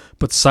well.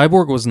 But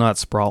Cyborg was not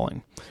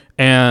sprawling.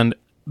 And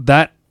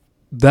that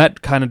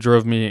kind of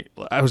drove me.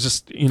 I was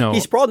just, He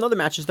sprawled in other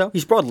matches, though. He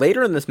sprawled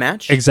later in this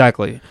match.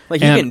 Exactly. Like,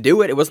 he can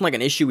do it. It wasn't like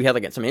an issue. We had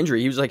like some injury.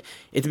 He was like,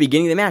 at the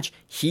beginning of the match,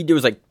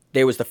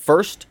 there was the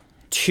first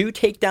 2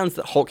 takedowns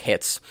that Hulk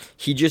hits.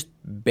 He just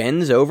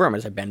bends over. I'm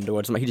going to say bend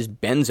towards him. He just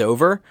bends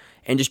over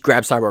and just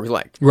grabs Cyborg's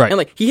leg. Right. And,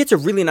 like, he hits a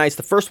really nice,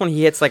 the first one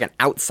he hits like an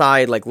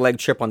outside, like, leg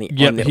trip on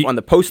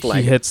the post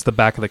leg. He hits the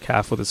back of the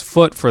calf with his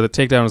foot for the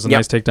takedown. It was a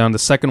nice takedown. The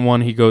second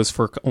one, he goes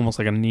for almost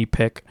like a knee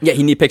pick. Yeah,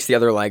 he knee picks the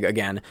other leg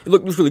again.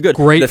 It was really good.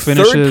 Great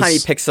finishes. The third time he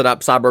picks it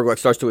up, Cyborg, like,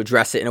 starts to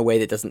address it in a way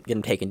that doesn't get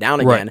him taken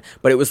down again. Right.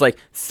 But it was like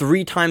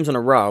 3 times in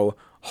a row,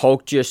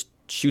 Hulk just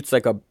shoots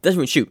doesn't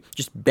even shoot,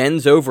 just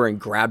bends over and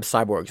grabs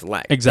Cyborg's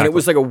leg. Exactly. And it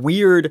was like a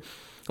weird,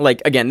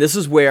 like, again, this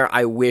is where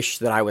I wish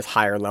that I was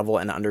higher level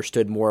and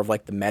understood more of,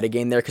 like, the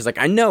metagame there, because, like,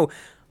 I know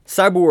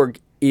Cyborg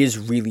is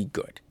really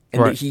good.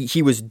 And right.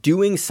 he was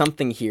doing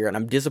something here, and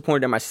I'm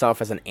disappointed in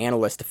myself as an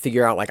analyst to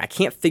figure out, like, I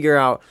can't figure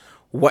out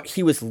what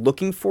he was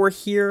looking for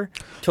here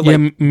to,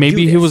 like,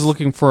 maybe he was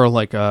looking for,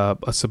 like, a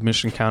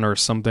submission counter or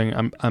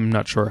something. I'm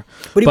not sure.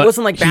 But he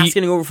wasn't, like,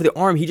 basketing over for the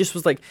arm. He just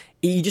was, like,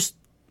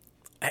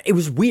 it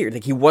was weird.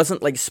 Like, he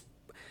wasn't, like,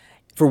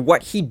 for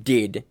what he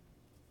did,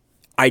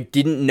 I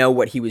didn't know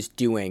what he was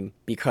doing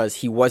because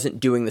he wasn't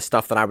doing the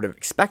stuff that I would have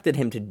expected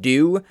him to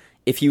do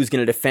if he was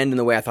going to defend in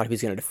the way I thought he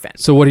was going to defend.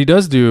 So what he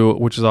does do,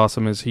 which is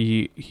awesome, is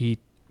he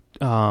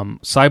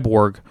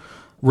Cyborg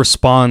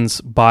responds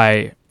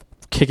by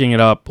kicking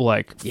it up,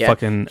 like,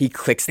 fucking he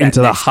clicks that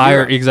into the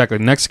higher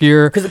next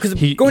gear. Because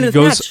going into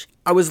the match,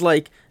 I was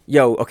like,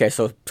 yo, okay,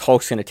 so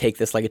Hulk's going to take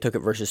this like it took it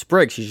versus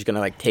Spriggs. He's just going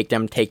to, like, take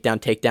down.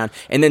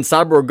 And then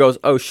Cyborg goes,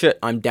 oh, shit,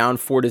 I'm down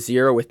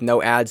 4-0 with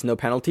no ads, no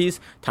penalties.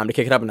 Time to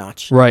kick it up a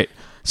notch. Right.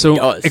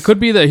 So it could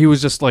be that he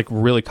was just, like,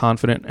 really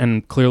confident,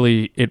 and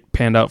clearly it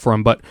panned out for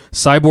him. But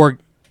Cyborg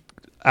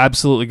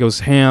absolutely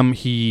goes ham.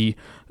 He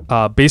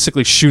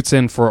basically shoots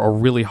in for a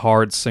really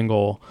hard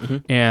single,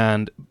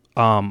 and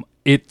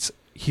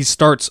he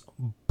starts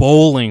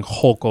bowling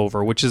Hulk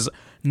over, which is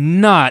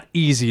not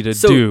easy to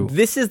do.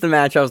 This is the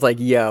match I was like,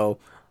 yo,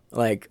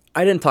 like,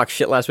 I didn't talk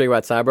shit last week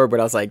about Cyborg, but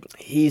I was like,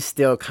 he's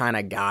still kind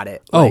of got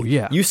it. Like,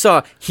 yeah. You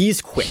saw,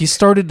 he's quick. He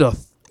started to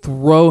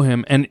throw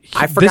him, and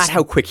I forgot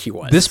how quick he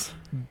was.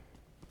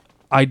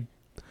 I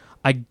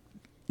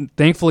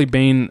thankfully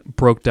Bane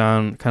broke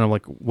down kind of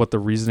like what the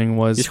reasoning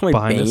was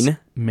behind this.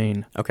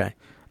 Bane. Okay.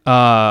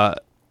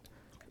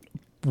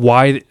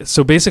 Why?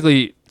 So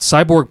basically,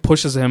 Cyborg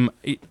pushes him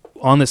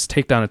on this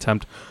takedown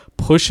attempt,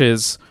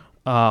 pushes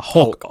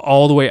Hulk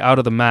all the way out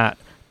of the mat,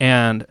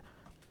 and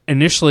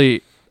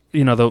initially,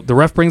 the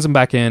ref brings him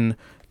back in,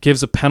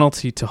 gives a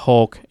penalty to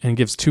Hulk, and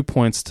gives 2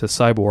 points to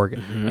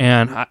Cyborg,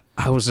 and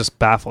I was just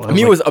baffled.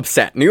 I was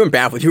upset. You weren't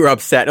baffled. You were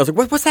upset. I was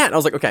like, what's that? And I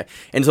was like, okay.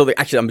 And so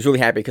actually, I'm really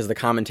happy because the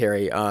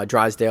commentary,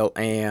 Drysdale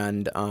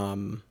and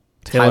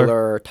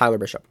Tyler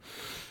Bishop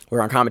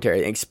were on commentary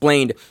and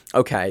explained,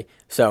 okay,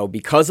 so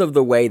because of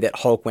the way that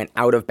Hulk went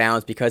out of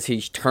bounds, because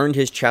he turned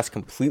his chest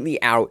completely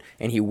out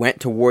and he went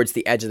towards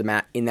the edge of the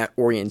mat in that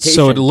orientation.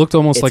 So it looked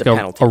almost like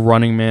a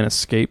running man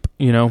escape,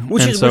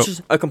 Which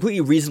is a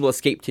completely reasonable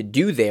escape to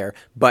do there,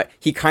 but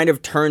he kind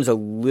of turns a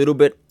little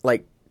bit,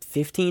 like,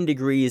 15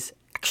 degrees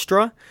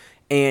extra,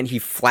 and he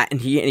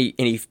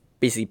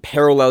basically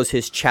parallels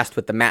his chest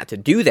with the mat to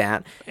do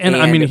that. And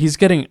I mean, he's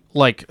getting,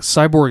 like,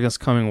 Cyborg is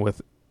coming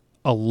with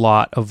a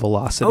lot of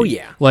velocity. Oh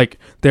yeah. Like,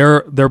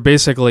 they're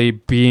basically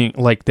being,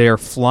 like, they are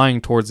flying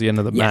towards the end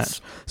of the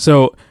mat.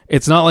 So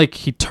it's not like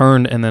he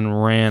turned and then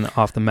ran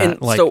off the mat.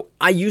 And so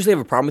I usually have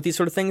a problem with these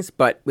sort of things,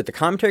 but with the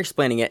commentary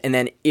explaining it, and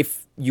then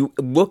if you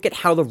look at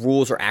how the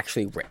rules are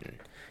actually written,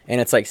 and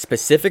it's like,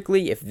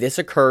 specifically, if this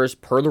occurs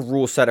per the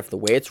rule set, if the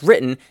way it's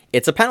written,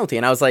 it's a penalty.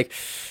 And I was like,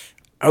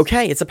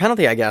 okay, it's a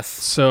penalty, I guess.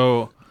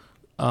 So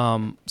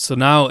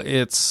now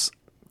it's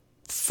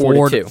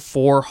 4-2.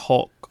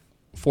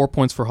 4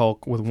 points for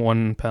Hulk with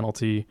 1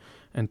 penalty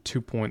and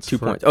 2 points. 2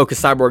 points. Oh, because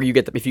Cyborg,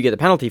 if you get the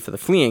penalty for the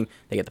fleeing,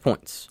 they get the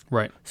points.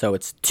 Right. So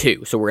it's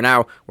 2. So we're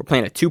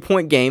playing a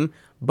 2-point game,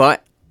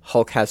 but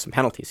Hulk has some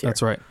penalties here.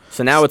 That's right.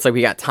 So now it's like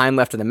we got time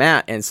left in the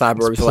mat, and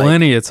Cyborg's like,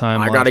 plenty of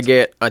time I left. got to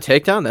get a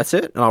takedown. That's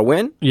it, and I'll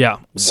win. Yeah.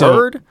 So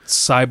Word.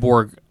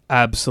 Cyborg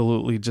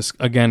absolutely just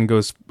again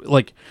goes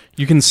like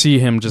you can see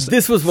him just.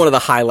 This was one of the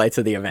highlights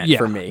of the event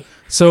for me.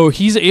 So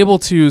he's able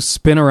to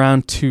spin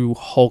around to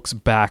Hulk's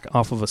back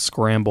off of a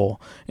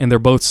scramble, and they're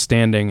both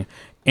standing.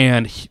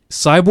 And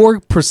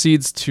Cyborg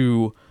proceeds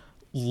to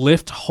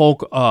lift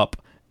Hulk up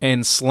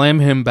and slam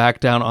him back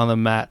down on the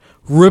mat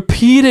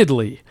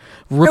repeatedly.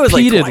 It was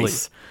like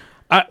twice.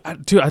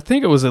 I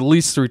think it was at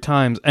least 3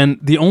 times. And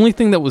the only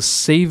thing that was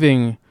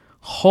saving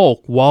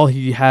Hulk while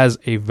he has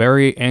a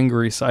very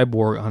angry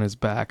Cyborg on his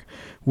back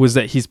was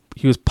that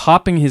he was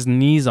popping his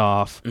knees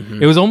off.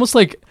 It was almost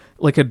like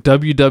a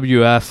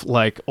WWF,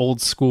 like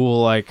old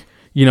school, like,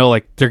 you know,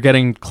 like they're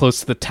getting close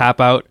to the tap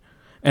out.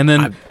 And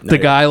then the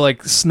guy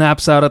like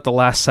snaps out at the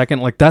last second.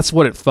 Like that's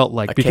what it felt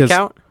like. Kick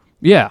out?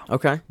 Yeah.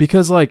 Okay.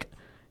 Because like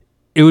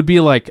it would be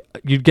like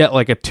you'd get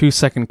like a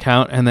 2-second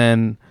count, and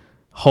then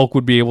Hulk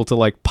would be able to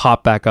like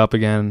pop back up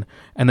again,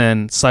 and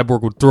then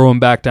Cyborg would throw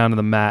him back down to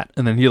the mat,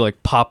 and then he'd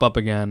like pop up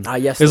again.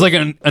 Yes. It's like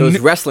those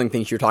wrestling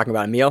things you're talking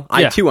about, Emil.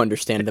 I too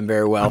understand them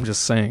very well. I'm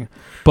just saying.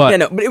 But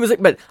but it was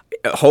like, but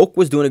Hulk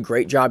was doing a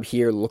great job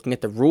here looking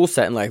at the rule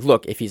set and like,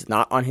 look, if he's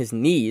not on his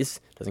knees,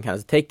 doesn't count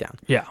as a takedown.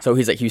 Yeah. So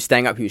he's like, he was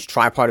staying up, he was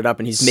tripoded up,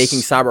 and he's making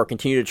Cyborg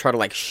continue to try to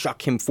like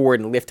shuck him forward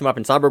and lift him up.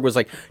 And Cyborg was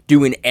like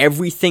doing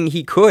everything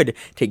he could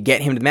to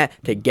get him to the mat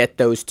to get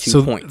those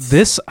 2 points.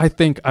 This, I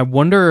think, I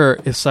wonder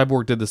if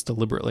Cyborg did this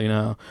deliberately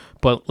now,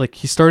 but like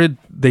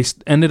they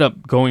ended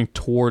up going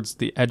towards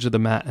the edge of the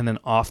mat and then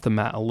off the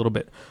mat a little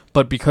bit.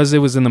 But because it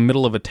was in the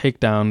middle of a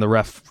takedown, the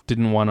ref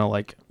didn't want to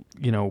like,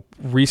 you know,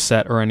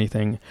 reset or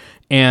anything.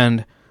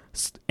 And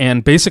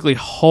basically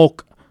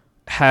Hulk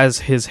has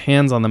his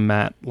hands on the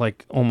mat,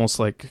 like almost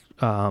like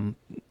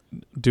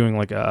doing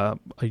like a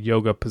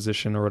yoga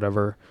position or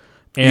whatever.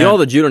 And you know all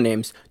the judo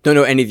names, don't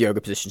know any of the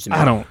yoga positions.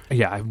 Emil. I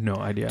have no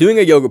idea. Doing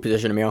a yoga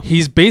position, Emil.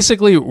 He's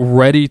basically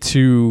ready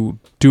to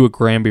do a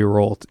Granby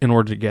roll in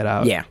order to get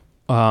out. Yeah.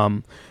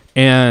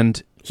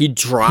 And he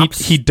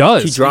drops. He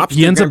does. He drops.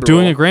 He ends up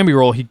doing a Granby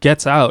roll. He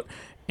gets out,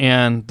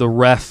 and the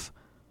ref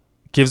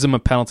gives him a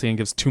penalty and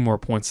gives 2 more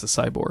points to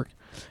Cyborg.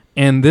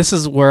 And this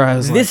is where I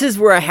was this is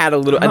where I had a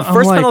little... The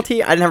first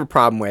penalty, I didn't have a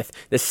problem with.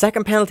 The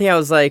second penalty, I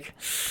was like,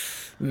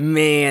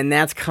 man,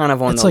 that's kind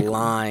of on the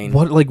line.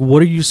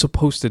 What are you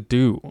supposed to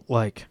do?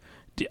 Like,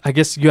 I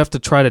guess you have to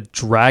try to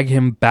drag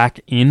him back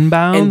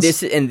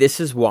inbounds. And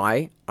this is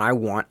why I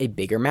want a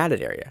bigger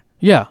matted area.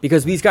 Yeah.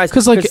 Because these guys...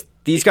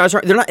 these guys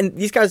aren't... They're not... And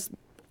these guys...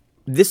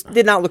 This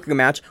did not look like a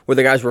match where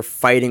the guys were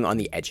fighting on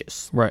the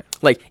edges. Right.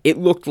 Like, it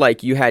looked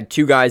like you had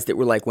 2 guys that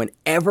were like,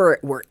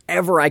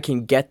 wherever I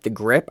can get the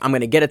grip, I'm going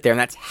to get it there. And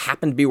that's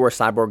happened to be where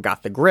Cyborg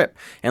got the grip.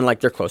 And,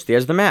 like, they're close to the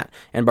edge of the mat.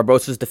 And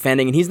Barbosa's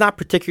defending, and he's not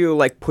particularly,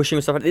 like, pushing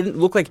himself. It didn't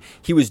look like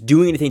he was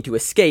doing anything to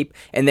escape.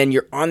 And then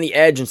you're on the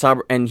edge, and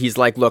Cyborg, and he's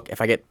like, look,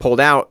 if I get pulled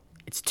out,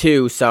 it's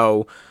 2,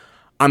 so...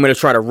 I'm going to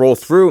try to roll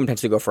through and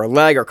potentially go for a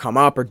leg or come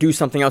up or do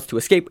something else to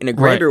escape in a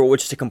Granby roll,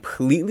 which is a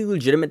completely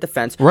legitimate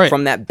defense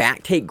from that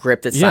back take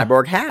grip that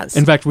Cyborg has.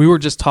 In fact, we were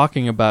just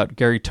talking about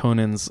Gary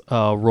Tonon's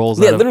rolls.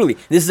 Yeah, literally.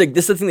 This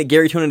is the thing that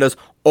Gary Tonon does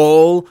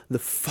all the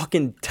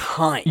fucking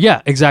time.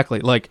 Yeah,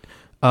 exactly. Like,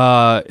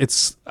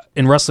 it's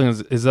in wrestling.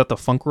 Is that the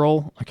funk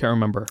roll? I can't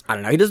remember. I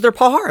don't know. He does their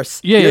Paul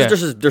Harris. Yeah,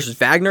 There's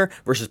Wagner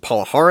versus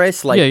Paul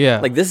Harris. Like,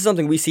 Like this is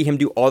something we see him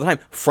do all the time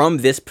from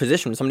this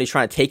position. When somebody's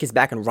trying to take his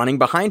back and running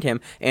behind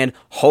him, and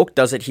Hulk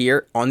does it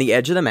here on the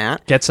edge of the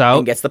mat. Gets out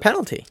and gets the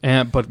penalty.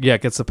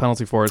 Gets the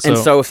penalty for it. And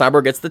so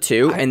Cyborg gets the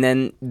 2, and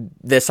then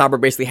the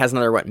Cyborg basically has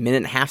another minute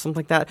and a half, something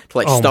like that, to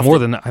like stuff more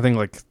than that. I think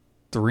like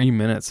 3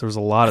 minutes. There was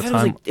a lot of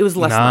time. It was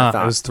less than I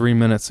thought. It was 3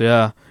 minutes.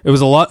 Yeah, it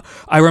was a lot.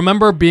 I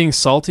remember being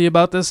salty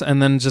about this,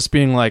 and then just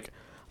being like,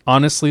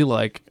 honestly,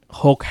 like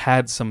Hulk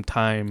had some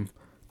time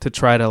to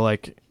try to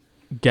like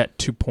get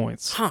 2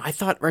 points. I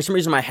thought for some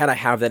reason in my head I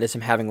have that as him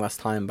having less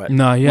time, but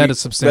no, he had a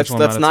substantial.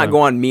 Let's not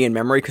go on me in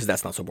memory because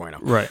that's not so bueno.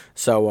 Right.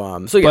 So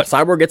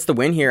Cyborg gets the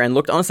win here and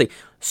looked honestly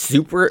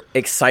super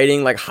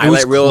exciting, like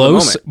highlight reel of the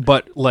moment.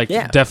 But like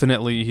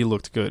definitely he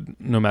looked good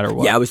no matter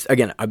what. Yeah,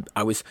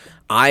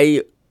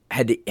 I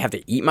had to have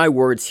to eat my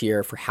words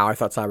here for how I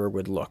thought Cyborg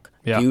would look.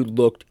 Yeah. Dude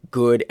looked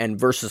good, and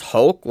versus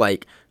Hulk,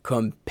 like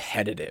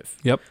competitive.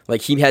 Yep.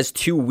 Like he has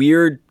 2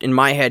 weird, in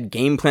my head,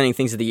 game planning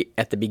things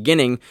at the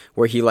beginning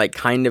where he like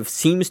kind of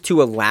seems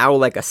to allow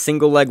like a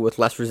single leg with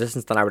less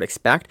resistance than I would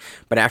expect,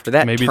 but after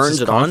that maybe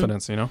turns it's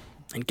confidence, on,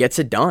 and gets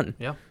it done.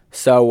 Yeah.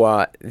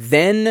 So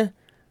then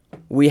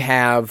we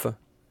have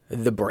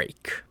the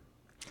break.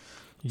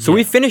 So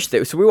we finished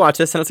it. So we watched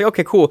this, and it's like,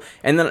 okay, cool.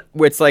 And then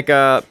it's like,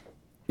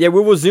 we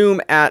will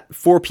zoom at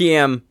 4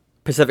 p.m.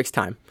 Pacific's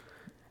time.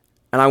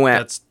 And I went...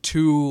 That's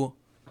 2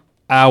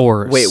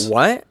 hours. Wait,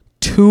 what?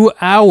 2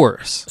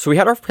 hours. So we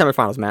had our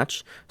semifinals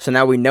match. So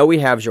now we know we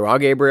have Joao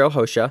Gabriel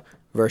Rocha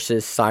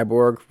versus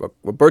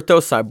Roberto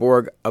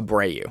Cyborg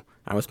Abreu.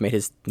 I almost made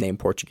his name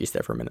Portuguese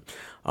there for a minute.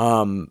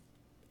 And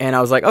I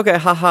was like, okay,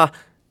 haha.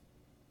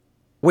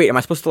 wait, am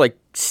I supposed to like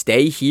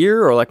stay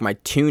here or like am I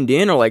tuned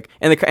in or like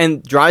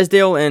and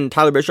Drysdale and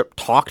Tyler Bishop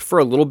talked for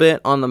a little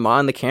bit on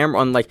the camera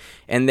on like,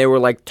 and they were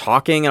like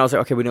talking, and I was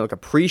like, okay, we're doing like a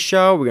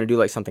pre-show, we're gonna do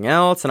like something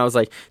else, and I was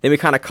like, then we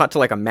kind of cut to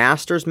like a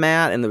master's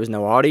mat and there was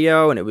no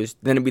audio, and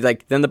it'd be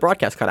like, then the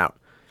broadcast cut out,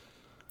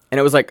 and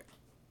it was like,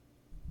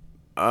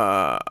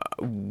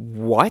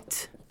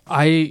 what?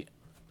 I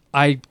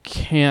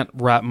can't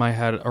wrap my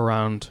head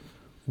around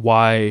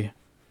why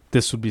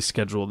this would be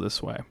scheduled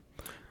this way.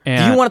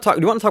 And do you want to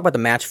talk about the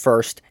match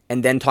first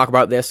and then talk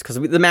about this? Because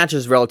the match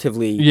is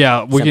relatively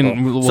we'll talk about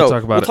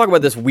it. We'll talk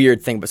about this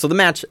weird thing. But so the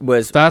match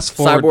was Fast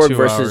forward Cyborg 2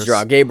 versus hours.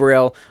 Joao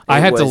Gabriel. I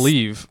had to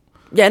leave.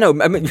 Yeah, no,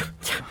 I mean,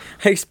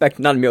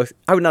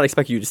 I would not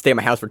expect you to stay at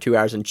my house for 2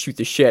 hours and shoot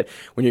the shit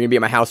when you're gonna be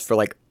at my house for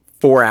like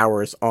 4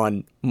 hours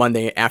on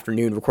Monday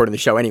afternoon recording the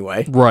show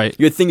anyway. Right.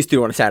 You had things to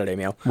do on a Saturday,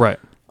 Emil. Right.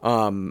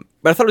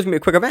 But I thought it was gonna be a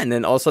quick event, and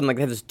then all of a sudden, like,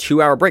 they had this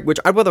 2 hour break, which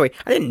by the way,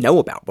 I didn't know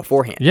about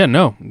beforehand. Yeah,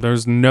 no,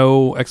 there's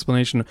no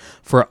explanation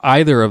for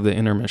either of the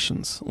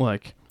intermissions.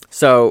 Like,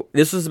 so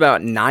this was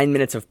about 9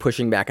 minutes of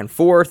pushing back and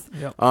forth.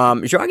 Yep.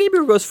 Joao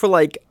Gabriel goes for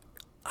like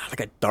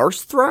a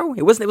Darce throw.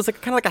 It was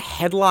like kind of like a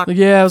headlock.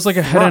 yeah, it was like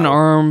a head throw. and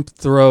arm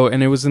throw,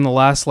 and it was in the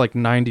last like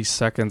 90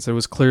 seconds. It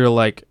was clear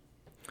like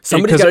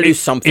Somebody's got to do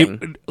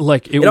something.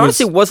 It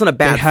honestly wasn't a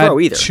bad throw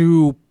either.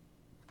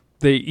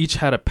 They each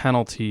had a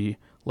penalty,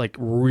 like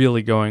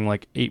really going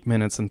like 8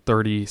 minutes and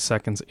 30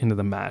 seconds into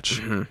the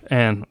match,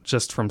 and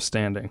just from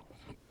standing.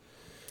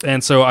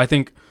 And so I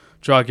think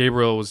Joao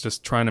Gabriel was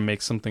just trying to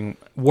make something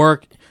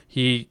work.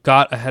 He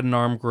got a head and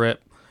arm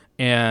grip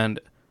and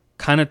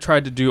kind of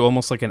tried to do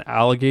almost like an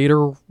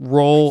alligator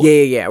roll.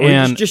 Yeah. Where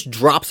And he just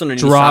drops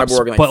underneath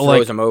Cyborg and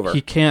throws him over.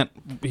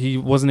 He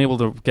wasn't able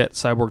to get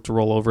Cyborg to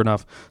roll over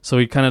enough, so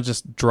he kind of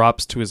just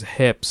drops to his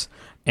hips,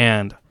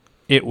 and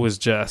it was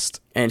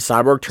just... And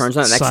Cyborg turns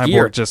on the next Cyborg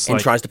gear just and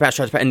like, tries to pass,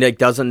 and like,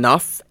 does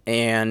enough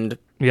and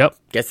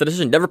gets the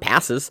decision. Never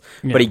passes,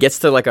 but he gets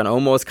to like an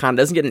almost kind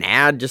of, doesn't get an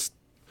ad, just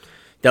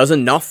does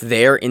enough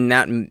there in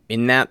that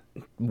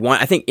one.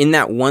 I think in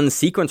that one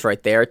sequence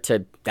right there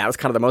that was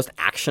kind of the most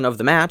action of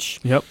the match.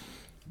 Yep.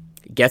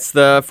 Gets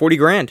the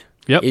 $40,000.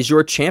 Yep. Is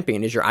your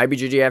champion, is your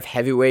IBJJF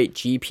heavyweight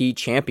GP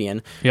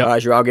champion.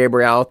 Yep. Joao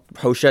Gabriel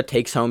Rocha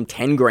takes home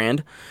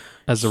 $10,000.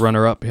 As the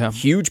runner-up, yeah.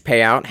 Huge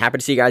payout. Happy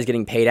to see guys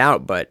getting paid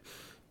out, but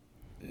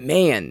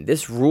man,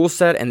 this rule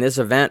set and this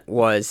event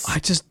was... I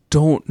just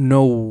don't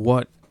know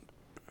what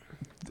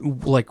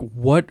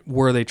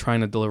were they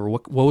trying to deliver?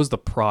 What was the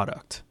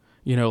product?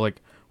 You know,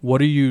 like, what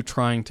are you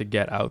trying to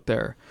get out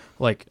there?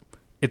 Like,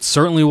 it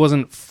certainly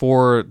wasn't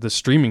for the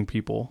streaming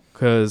people,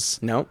 because...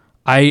 No.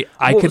 I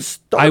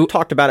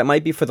talked about it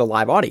might be for the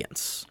live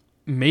audience.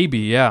 Maybe,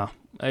 yeah.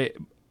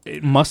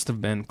 It must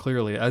have been,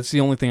 clearly. That's the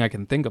only thing I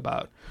can think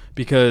about.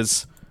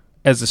 Because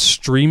as a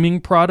streaming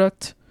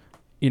product,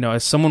 you know,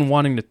 as someone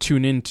wanting to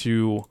tune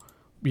into,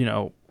 you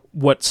know,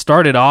 what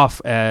started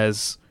off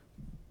as,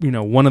 you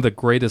know, one of the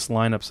greatest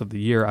lineups of the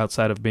year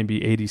outside of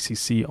maybe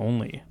ADCC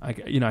only. I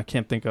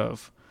can't think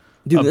of...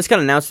 Dude, this got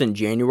announced in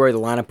January. The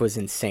lineup was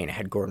insane. It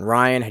had Gordon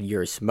Ryan, had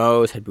Yuri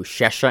Simões, had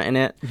Buchecha in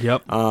it.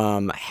 Yep.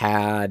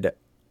 Had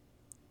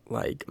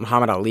like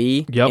Muhammad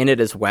Ali Yep. in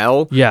it as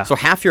well. Yeah. So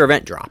half your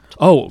event dropped.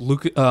 Oh,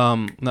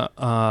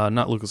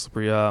 not Lucas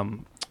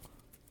Lepre.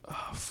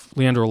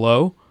 Leandro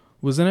Lowe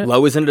was in it.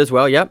 Lowe was in it as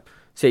well. Yep.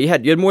 So you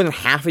had more than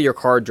half of your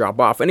card drop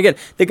off. And again,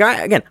 the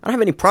guy, I don't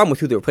have any problem with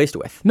who they replaced it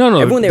with. No.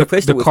 Everyone they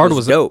replaced it with card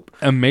was dope.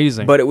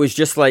 Amazing. But it was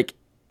just like,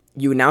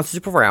 you announced the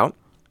Super 4 out.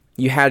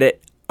 You had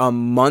it a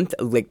month,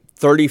 like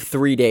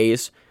 33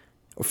 days,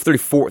 or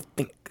 34, I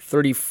think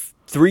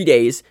 33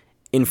 days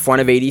in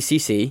front of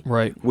ADCC.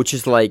 Right. Which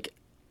is like,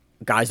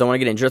 guys don't want to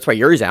get injured. That's why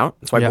Yuri's out.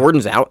 That's why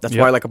Gordon's out. That's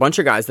why like a bunch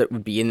of guys that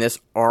would be in this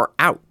are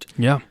out.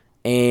 Yeah.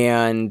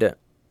 And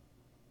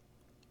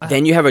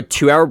then you have a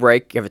 2 hour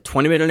break. You have a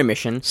 20-minute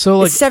intermission. So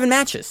like, it's 7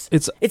 matches.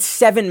 It's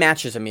 7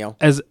 matches, Emil.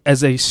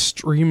 As a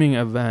streaming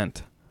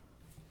event,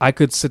 I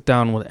could sit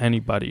down with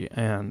anybody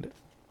and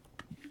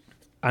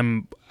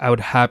I would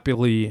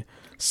happily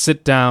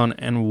sit down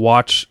and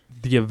watch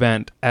the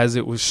event as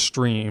it was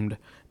streamed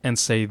and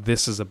say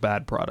this is a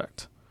bad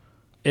product.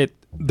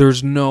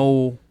 There's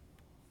no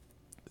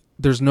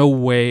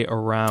way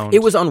around.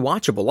 It was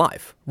unwatchable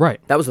live. Right.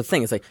 That was the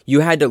thing. It's like you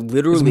had to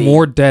literally... It was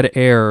more dead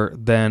air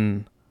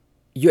than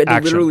you had to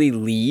action. literally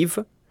leave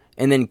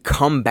and then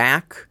come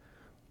back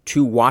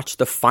to watch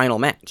the final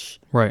match.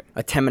 Right.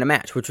 A 10-minute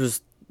match, which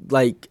was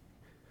like...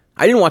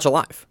 I didn't watch it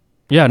live.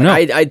 Yeah, no.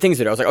 I had things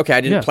to do. I was like, okay,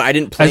 I didn't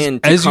plan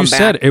to as come you back.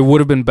 said, it would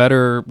have been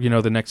better, you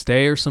know, the next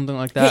day or something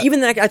like that. Yeah,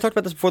 even then, I talked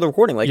about this before the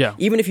recording. Like,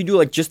 even if you do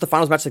like just the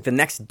finals match like the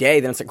next day,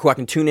 then it's like, cool, I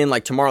can tune in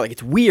like tomorrow. Like,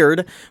 it's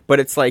weird,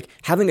 but it's like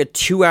having a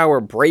 2 hour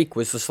break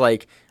was just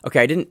like,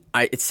 okay,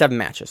 it's 7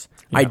 matches.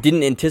 Yeah. I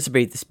didn't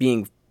anticipate this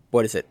being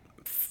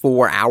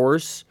 4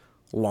 hours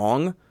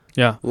long.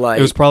 Yeah, like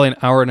it was probably an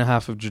hour and a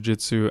half of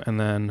jiu-jitsu and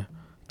then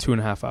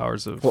 2.5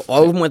 hours of... Well,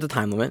 all of them went the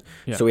time limit.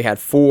 Yeah. So we had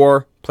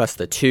 4 plus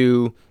the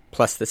 2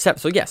 plus the 7.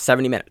 So yeah,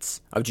 70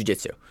 minutes of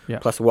jiu-jitsu. Yeah.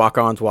 Plus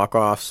walk-ons,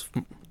 walk-offs,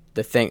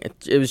 the thing.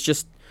 It was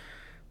just...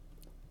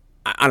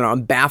 I don't know.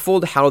 I'm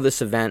baffled how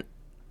this event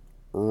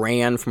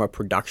ran from a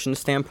production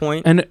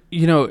standpoint. And,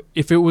 you know,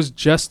 if it was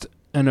just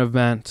an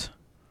event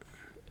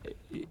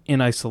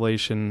in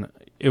isolation,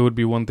 it would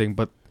be one thing,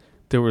 but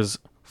there was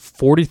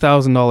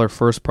 $40,000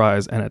 first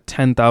prize and a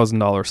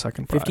 $10,000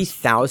 second prize.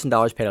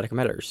 $50,000 paid out to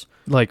competitors.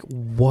 Like,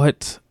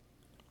 what?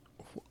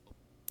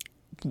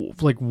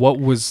 Like, what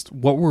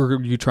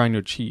were you trying to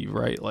achieve,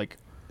 right? Like,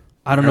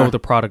 I don't know what the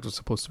product was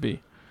supposed to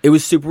be. It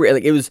was super weird.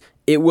 Like,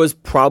 it was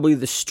probably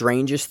the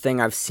strangest thing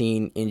I've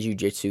seen in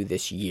jiu-jitsu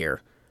this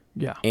year.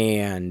 Yeah.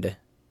 And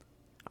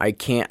I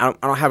can't even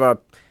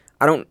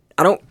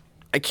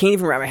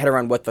wrap my head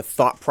around what the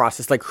thought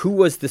process, like, who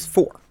was this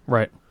for?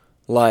 Right.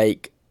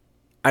 Like,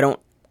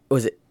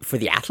 was it for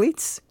the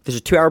athletes? There's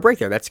a 2-hour break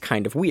there. That's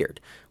kind of weird.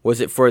 Was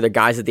it for the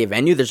guys at the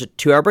venue? There's a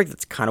 2-hour break.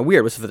 That's kind of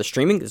weird. Was it for the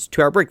streaming? There's a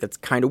 2-hour break. That's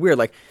kind of weird.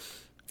 Like,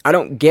 I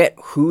don't get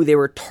who they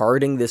were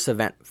targeting this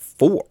event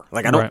for.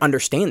 Like, I don't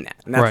understand that.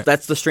 And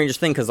that's the strangest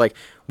thing, because, like,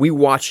 we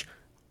watch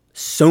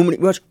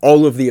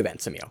all of the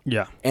events, Emil.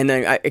 Yeah. And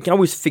then I can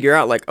always figure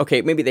out, like,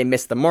 okay, maybe they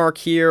missed the mark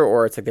here,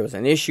 or it's like there was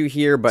an issue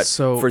here. But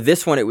for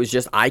this one, it was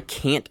just, I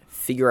can't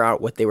figure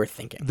out what they were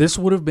thinking. This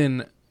would have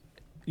been,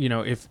 you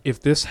know, if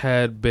this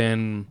had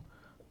been,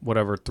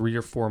 whatever, 3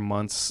 or 4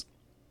 months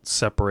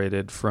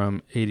separated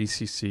from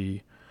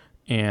ADCC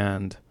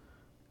and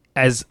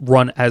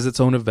run as its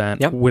own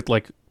event with,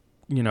 like,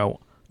 you know,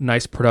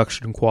 nice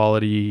production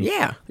quality,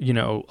 you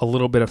know, a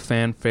little bit of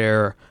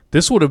fanfare,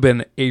 this would have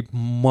been a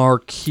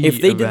marquee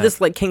if they event. did this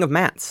like King of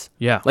Mats.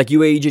 Yeah. Like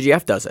UAE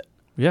GGF does it.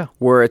 Yeah.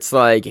 Where it's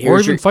like... Or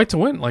even Fight to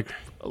Win. Like,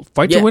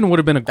 Fight to Win would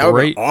have been a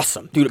great...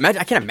 awesome. Dude, I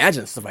can't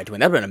imagine this is Fight to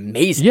Win. That would have been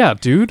amazing. Yeah,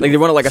 dude. Like, they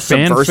wanted like a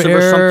Subversive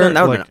or something.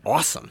 That would have been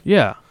awesome.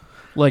 Yeah.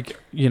 Like,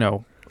 you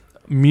know,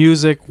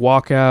 music,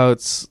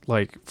 walkouts,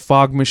 like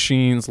fog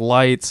machines,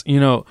 lights, you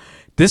know,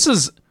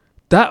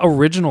 that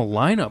original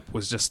lineup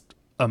was just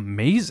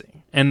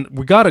amazing. And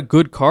we got a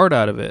good card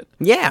out of it.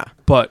 Yeah.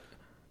 But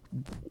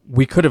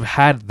we could have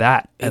had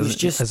that as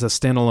a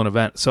standalone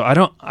event. So I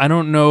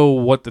don't know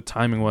what the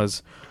timing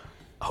was.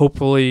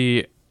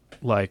 Hopefully,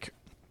 like,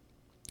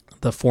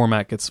 the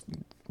format gets,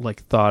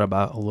 like, thought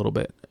about a little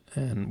bit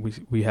and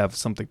we have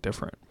something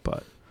different.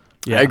 But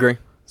yeah, I agree.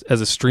 As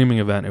a streaming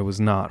event, it was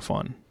not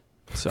fun.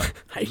 So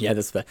yeah,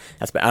 that's bad.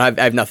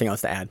 I have nothing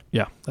else to add.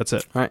 Yeah, that's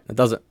it. All right, that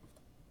does it.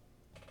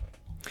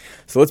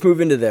 So let's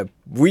move into the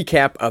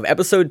recap of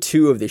episode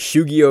 2 of the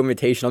Shugio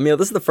Invitational. Emil,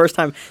 this is the first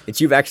time that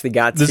you've actually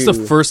got This is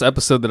the first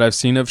episode that I've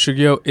seen of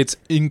Shugio. It's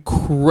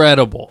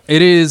incredible.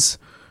 It is,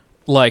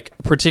 like,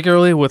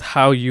 particularly with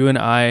how you and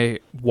I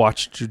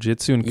watch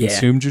jiu-jitsu and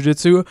consume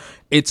jiu-jitsu,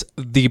 it's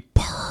the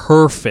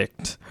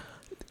perfect,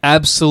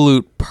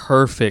 absolute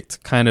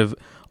perfect kind of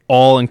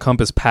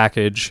all-encompass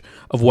package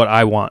of what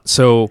I want.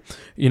 So,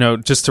 you know,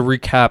 just to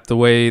recap, the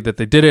way that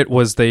they did it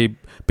was they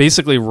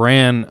basically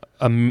ran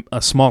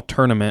a small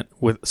tournament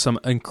with some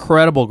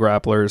incredible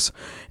grapplers,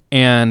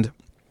 and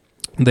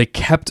they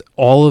kept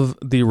all of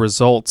the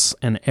results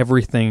and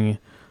everything,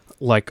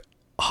 like,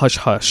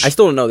 hush-hush. I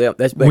still don't know.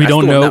 We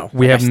don't know.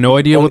 We have no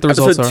idea what the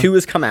results are. Episode 2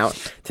 has come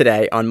out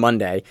today on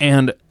Monday.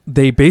 And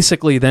they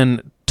basically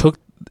then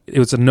it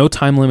was a no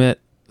time limit,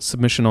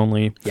 submission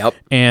only. Yep.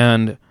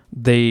 And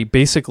they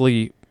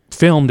basically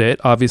filmed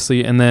it,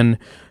 obviously, and then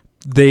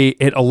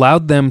it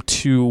allowed them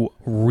to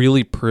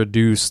really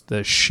produce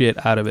the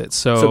shit out of it.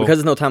 So because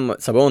it's no time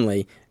sub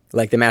only,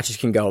 like, the matches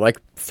can go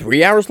like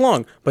 3 hours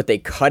long, but they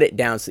cut it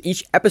down. So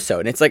each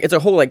episode, and it's a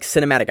whole, like,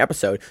 cinematic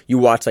episode. You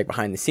watch, like,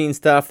 behind the scenes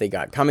stuff. They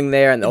got coming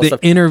there, and they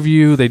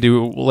interview. They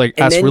do, like,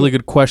 ask really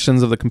good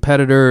questions of the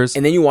competitors,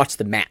 and then you watch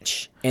the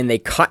match, and they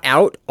cut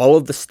out all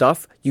of the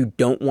stuff you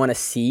don't want to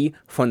see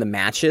from the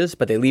matches,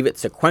 but they leave it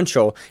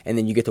sequential, and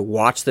then you get to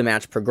watch the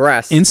match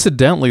progress.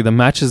 Incidentally, the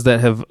matches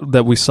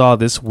that we saw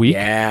this week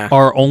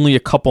are only a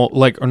couple,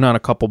 like, or not a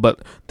couple, but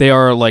they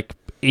are like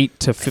 8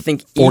 to 14 minutes. I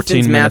think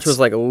Ethan's match was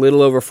like a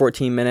little over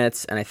 14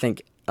 minutes, and I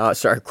think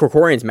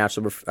Krikorian's match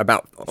was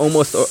about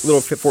almost a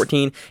little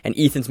 14, and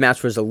Ethan's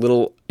match was a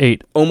little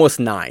 8, almost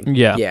 9.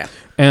 Yeah.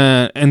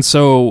 And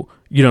so,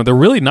 you know, they're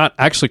really not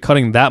actually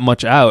cutting that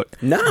much out.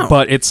 No,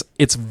 but it's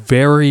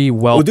very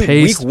well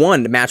paced. Week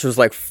 1, the match was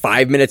like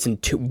 5 minutes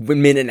and 1.5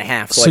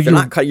 minutes. So, like, they're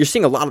not cut. You're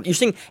seeing you're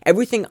seeing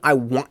everything I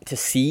want to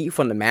see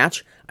from the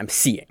match. I'm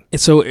seeing.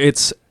 So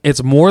it's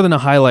more than a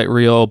highlight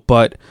reel,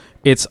 but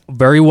it's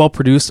very well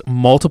produced,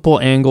 multiple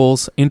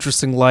angles,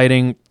 interesting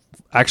lighting,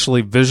 actually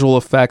visual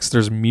effects.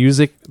 There's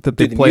music that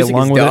they play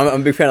along with it.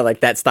 I'm a big fan of, like,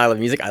 that style of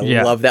music. I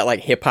love that,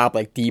 like, hip hop,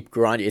 like, deep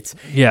grunge.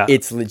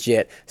 It's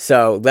legit.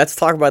 So let's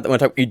talk about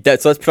that.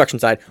 So that's production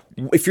side.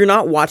 If you're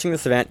not watching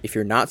this event, if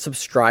you're not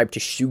subscribed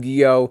to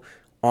Shugio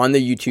on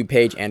the YouTube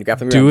page and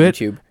Grappling Room on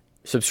YouTube,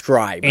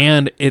 subscribe.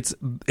 And it's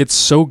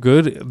so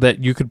good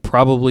that you could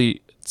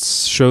probably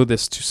show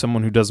this to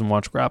someone who doesn't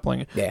watch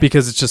grappling,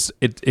 because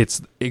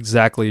it's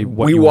exactly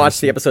what we watched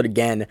the episode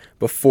again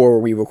before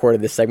we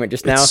recorded this segment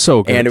just now. It's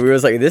so good, and we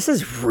was like, this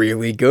is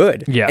really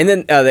good. Yeah. And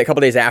then a couple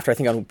days after, I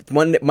think on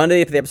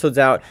Monday the episode's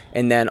out,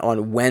 and then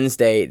on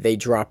Wednesday they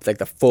dropped, like,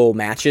 the full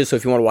matches. So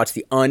if you want to watch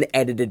the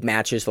unedited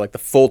matches, so, like, the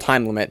full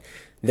time limit,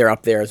 they're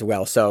up there as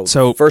well. So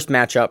first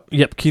matchup.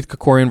 Yep, Keith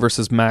Krikorian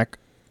versus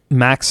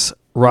Max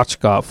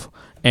Rohskopf.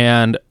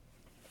 And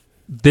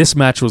this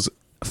match was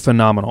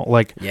phenomenal.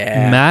 Like,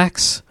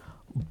 Max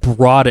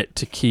brought it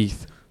to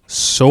Keith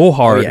so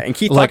hard. Oh, yeah, and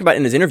Keith talked about it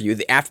in his interview.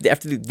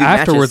 Afterwards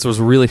matches was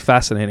really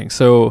fascinating.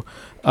 So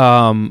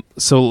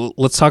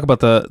let's talk about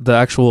the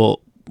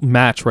actual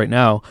match right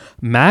now.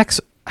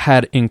 Max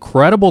had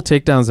incredible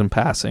takedowns in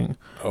passing.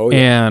 Oh,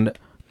 yeah. And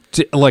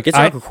gets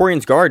out of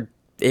Krikorian's guard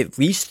at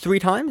least 3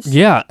 times.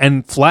 Yeah,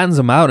 and flattens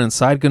him out in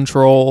side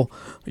control,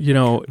 you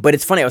know. But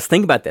it's funny, I was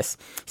thinking about this.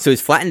 So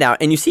he's flattened out,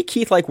 and you see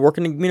Keith like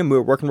working,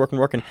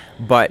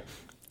 but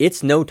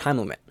it's no time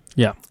limit.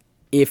 Yeah.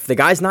 If the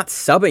guy's not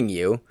subbing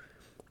you,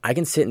 I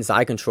can sit in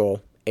side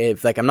control.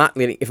 If I'm not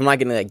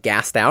getting like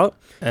gassed out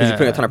because you're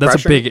putting a ton of pressure.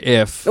 That's a big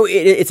if. Oh,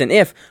 it's an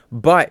if,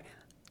 but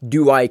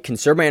do I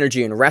conserve my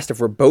energy and rest if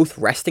we're both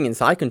resting in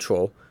side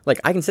control? Like,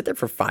 I can sit there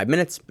for 5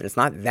 minutes, and it's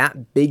not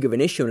that big of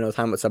an issue in no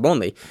time with sub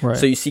only. Right.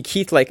 So you see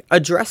Keith, like,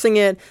 addressing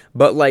it,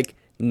 but, like,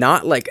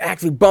 not, like,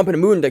 actually bumping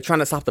and moving, like, trying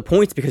to stop the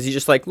points, because he's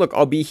just like, look,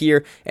 I'll be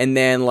here, and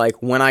then,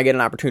 like, when I get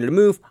an opportunity to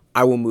move,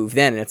 I will move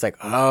then. And it's like,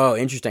 oh,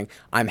 interesting.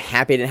 I'm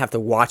happy I didn't have to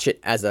watch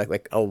it as,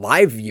 a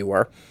live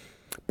viewer,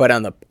 but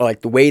on the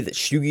way that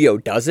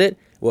Shugio does it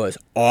was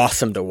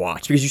awesome to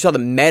watch, because you saw the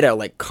meta,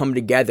 like, come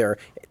together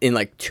in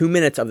like 2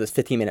 minutes of this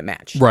 15-minute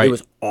match. Right. It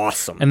was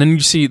awesome. And then you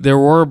see there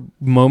were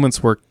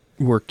moments where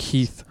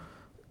Keith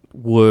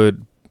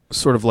would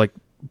sort of like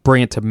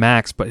bring it to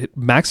Max, but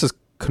Max's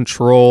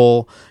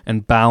control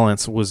and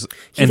balance was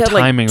Keith had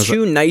timing. Like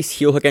 2 nice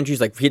heel hook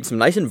entries. Like, he had some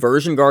nice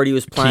inversion guard he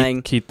was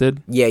playing. Keith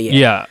did?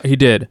 Yeah, he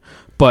did.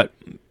 But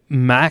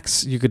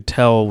Max, you could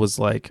tell, was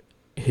like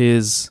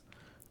his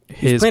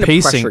pacing.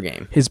 A pressure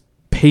game. His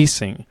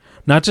pacing.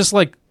 Not just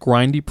like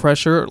grindy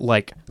pressure,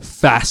 like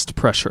fast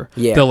pressure.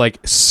 Yeah. The like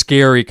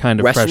scary kind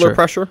of wrestler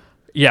pressure.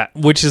 Yeah,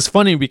 which is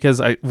funny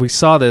because we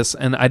saw this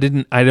and I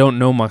don't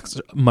know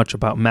much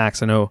about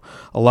Max. I know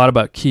a lot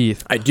about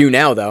Keith. I do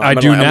now though. I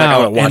do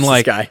now. And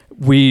like this guy.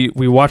 we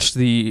watched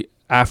the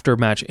after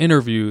match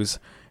interviews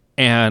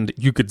and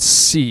you could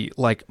see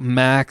like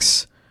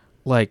Max,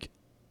 like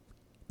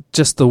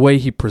just the way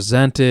he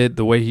presented,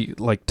 the way he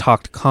like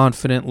talked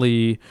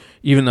confidently,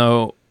 even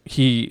though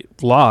he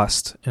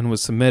lost and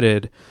was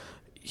submitted,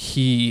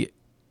 he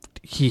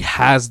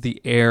has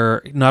the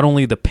air, not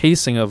only the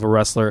pacing of a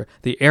wrestler,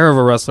 the air of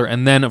a wrestler,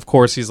 and then of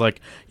course he's like,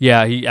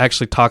 yeah, he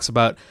actually talks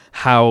about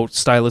how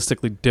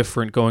stylistically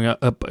different going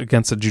up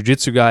against a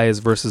jiu-jitsu guy is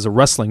versus a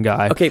wrestling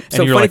guy. Okay, and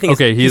so you're funny like, thing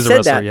okay, is, he's a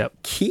wrestler. Yep.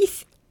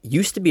 Keith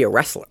used to be a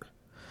wrestler.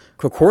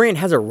 Krikorian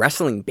has a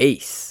wrestling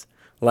base.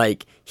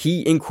 Like,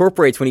 he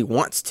incorporates, when he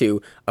wants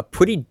to, a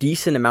pretty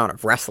decent amount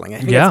of wrestling. I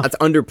think that's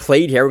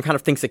underplayed here. Everyone kind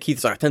of thinks that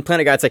Keith's like a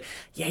 10-planet guy. It's like,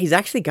 yeah, he's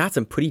actually got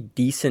some pretty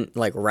decent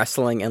like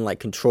wrestling and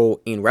like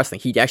control in wrestling.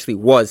 He actually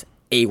was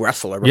a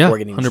wrestler before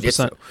getting 100%.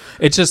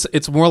 Jiu-jitsu.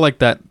 It's more like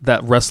that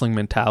wrestling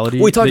mentality.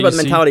 Well, we talked about the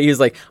mentality. He was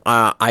like,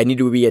 I need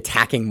to be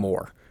attacking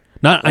more.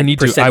 Not I need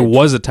percentage. To. I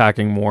was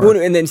attacking more. Well,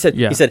 and then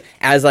he said,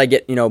 as I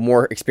get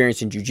more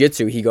experience in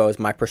jiu-jitsu, he goes,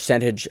 my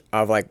percentage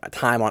of like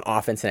time on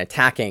offense and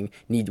attacking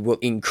will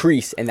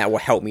increase, and that will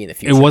help me in the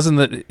future. It wasn't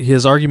that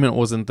his argument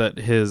wasn't that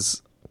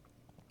his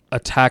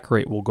attack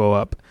rate will go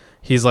up.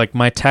 He's like,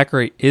 my attack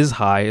rate is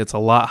high. It's a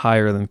lot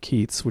higher than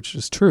Keith's, which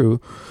is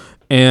true.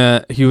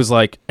 And he was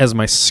like, as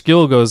my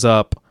skill goes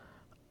up,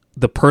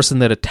 the person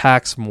that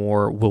attacks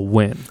more will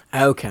win.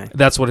 Okay.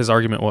 That's what his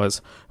argument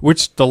was,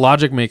 which the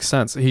logic makes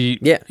sense. He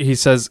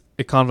says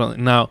it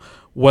confidently. Now,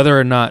 whether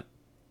or not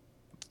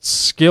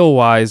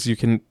skill-wise you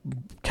can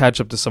catch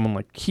up to someone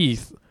like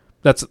Keith,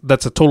 that's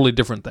a totally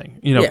different thing,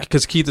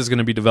 because Keith is going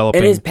to be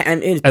developing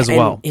as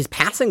well. His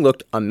passing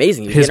looked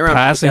amazing. His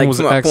passing was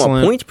excellent.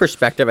 From a points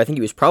perspective, I think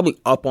he was probably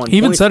up on. He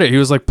even said it. He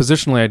was like,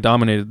 positionally, I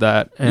dominated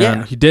that,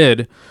 and he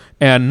did,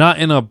 and not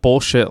in a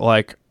bullshit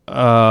like,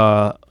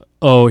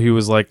 he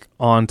was like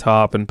on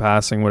top and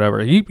passing,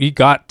 whatever. He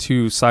got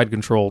to side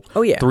control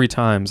 3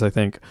 times, I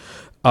think.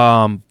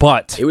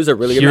 But it was a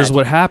really good here's match.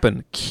 What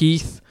happened.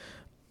 Keith,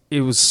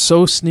 it was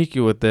so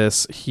sneaky with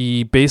this.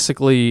 He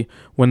basically,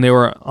 when they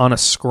were on a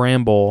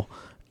scramble,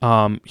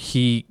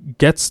 he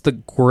gets the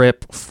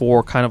grip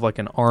for kind of like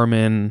an arm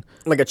in.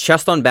 Like a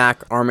chest on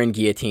back, arm in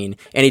guillotine.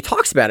 And he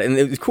talks about it. And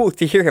it was cool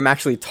to hear him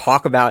actually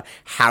talk about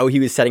how he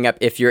was setting up.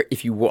 If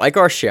you like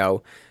our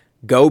show,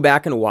 go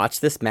back and watch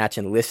this match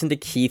and listen to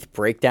Keith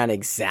break down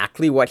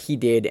exactly what he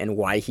did and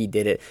why he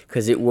did it,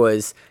 because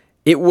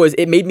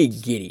it made me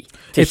giddy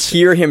to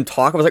hear him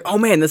talk. I was like, oh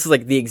man, this is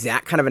like the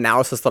exact kind of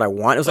analysis that I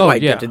want. It was like, I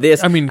get to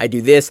this, I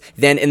do this,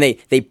 then, and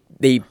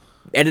they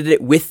edited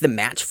it with the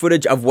match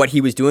footage of what he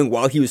was doing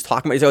while he was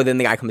talking about it. So then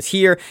the guy comes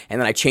here,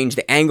 and then I change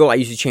the angle. I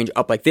usually change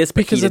up like this,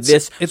 but he did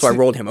this, so I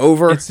rolled him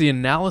over. It's the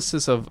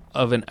analysis of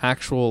an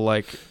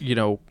actual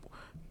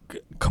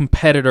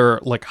competitor,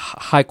 like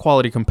high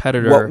quality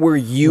competitor, what were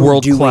you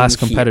world class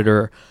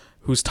competitor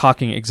who's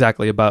talking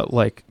exactly about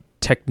like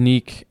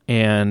technique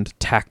and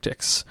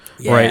tactics,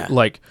 right?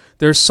 Like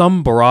there's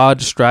some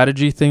broad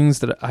strategy things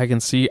that I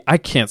can see. I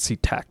can't see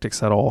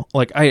tactics at all.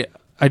 Like I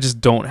I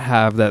just don't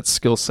have that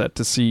skill set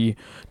to see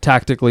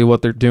tactically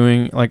what they're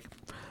doing. Like,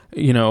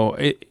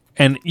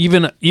 and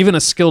even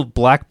a skilled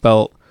black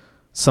belt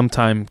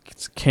sometimes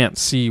can't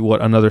see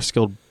what another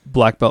skilled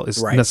black belt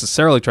is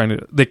necessarily trying to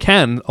do. They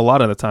can a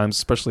lot of the times,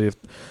 especially if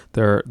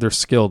they're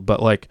skilled.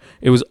 But like,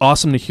 it was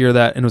awesome to hear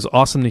that, and it was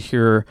awesome to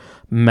hear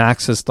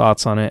Max's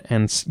thoughts on it.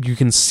 And you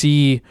can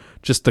see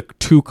just the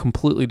two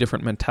completely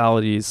different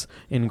mentalities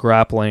in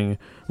grappling,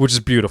 which is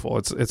beautiful.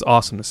 It's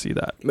awesome to see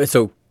that.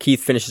 So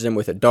Keith finishes him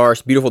with a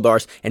Darce, beautiful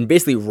Darce, and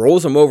basically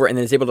rolls him over, and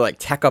then is able to like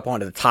tech up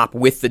onto the top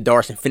with the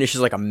Darce and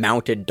finishes like a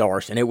mounted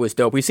Darce, and it was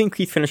dope. We've seen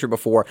Keith finish her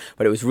before,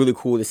 but it was really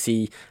cool to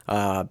see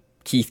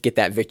Keith get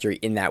that victory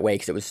in that way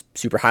because it was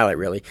super highlight,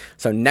 really.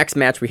 So next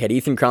match, we had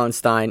Ethan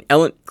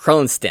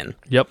Crelinsten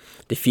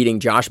defeating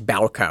Josh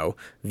Balco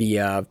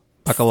via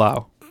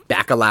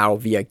Bacalao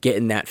via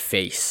getting that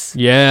face.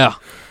 Yeah.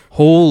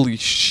 Holy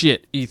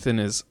shit,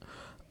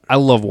 I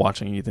love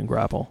watching Ethan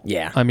grapple.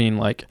 Yeah. I mean,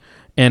 like,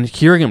 and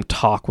hearing him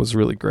talk was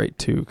really great,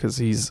 too, because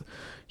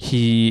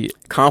he...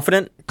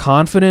 Confident,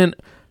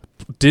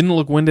 didn't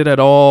look winded at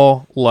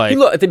all. Like,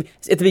 at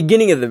the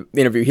beginning of the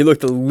interview, he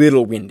looked a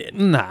little winded.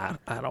 Nah,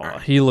 at all.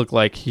 He looked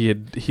like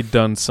he'd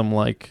done some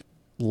like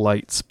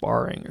light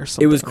sparring or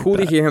something. It was cool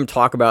to hear him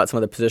talk about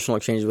some of the positional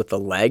exchanges with the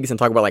legs and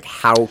talk about like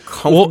how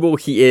comfortable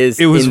he is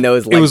in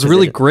those legs. It was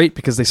really great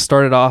because they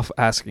started off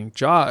asking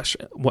Josh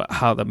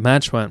how the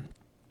match went,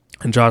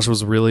 and Josh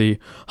was really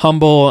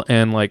humble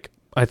and like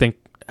I think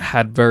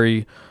had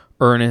very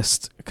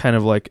earnest kind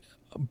of like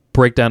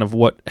breakdown of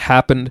what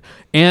happened,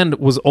 and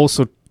was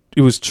also.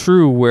 It was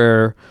true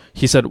where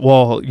he said,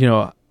 well,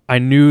 I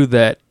knew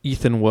that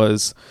Ethan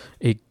was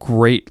a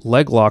great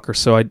leg locker,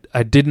 so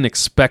I didn't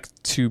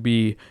expect to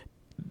be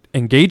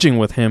engaging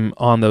with him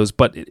on those,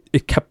 but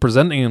it kept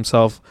presenting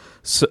himself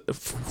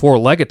for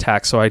leg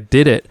attacks, so I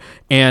did it,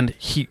 and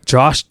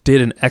Josh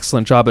did an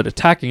excellent job at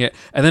attacking it,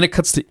 and then it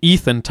cuts to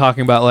Ethan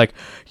talking about, like,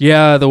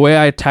 yeah, the way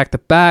I attack the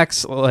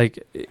backs,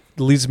 like, it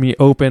leaves me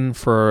open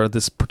for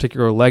this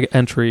particular leg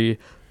entry,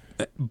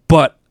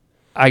 but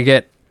I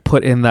get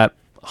put in that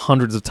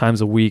hundreds of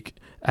times a week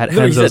at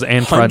Henzo's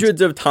and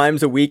hundreds of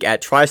times a week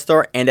at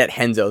TriStar and at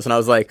Henzo's, and I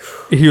was like,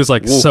 he was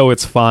like, whoa. So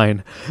it's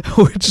fine,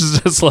 which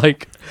is just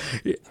like,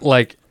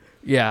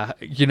 yeah,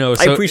 so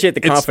I appreciate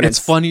the confidence.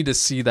 It's funny to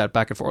see that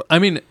back and forth. I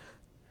mean,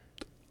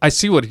 I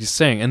see what he's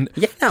saying, and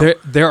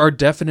there are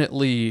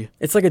definitely.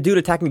 It's like a dude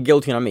attacking a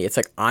guillotine on me. It's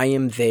like I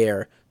am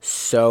there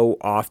so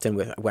often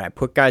with when I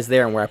put guys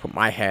there and where I put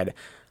my head.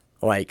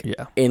 Like,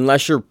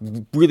 unless you're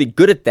really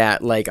good at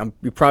that, like,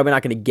 you're probably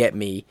not going to get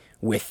me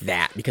with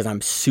that because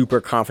I'm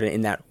super confident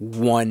in that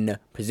one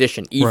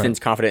position. Ethan's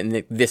confident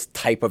in this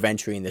type of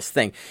entry in this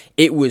thing.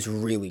 It was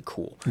really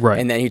cool. Right.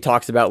 And then he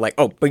talks about, like,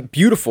 but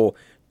beautiful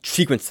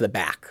sequence to the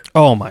back.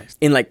 Oh, my.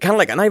 In, like, kind of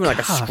like, not even like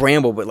a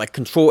scramble, but, like,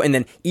 control. And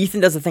then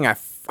Ethan does the thing I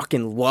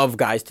fucking love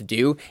guys to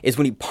do is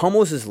when he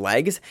pummels his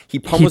legs, he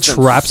pummels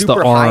them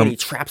super high and he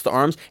traps the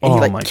arms and he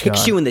like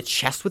kicks you in the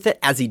chest with it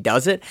as he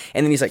does it,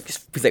 and then he's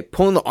like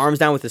pulling the arms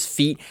down with his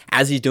feet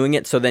as he's doing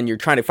it, so then you're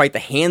trying to fight the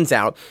hands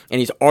out and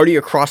he's already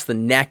across the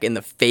neck and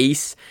the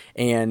face,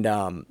 and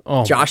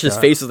Josh's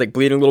face is like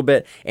bleeding a little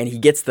bit, and he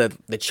gets the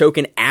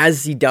choking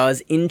as he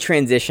does in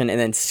transition and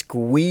then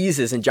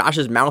squeezes, and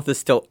Josh's mouth is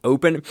still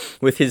open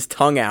with his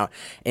tongue out,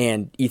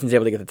 and Ethan's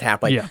able to get the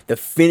tap. Like the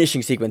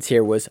finishing sequence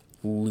here was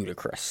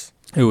ludicrous.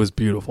 It was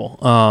beautiful.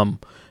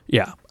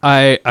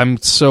 I'm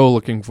so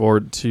looking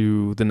forward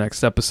to the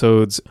next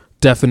episodes.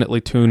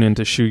 Definitely tune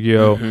into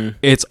Shugyo. Mm-hmm.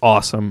 It's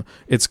awesome.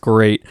 It's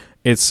great.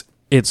 It's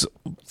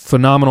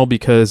phenomenal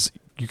because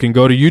you can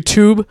go to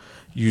YouTube,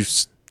 you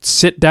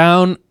sit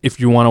down. If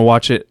you want to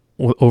watch it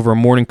over a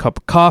morning cup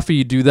of coffee,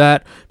 you do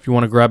that. If you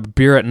want to grab a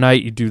beer at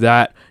night, you do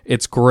that.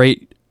 It's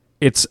great.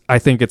 I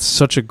think it's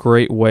such a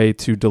great way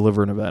to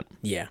deliver an event.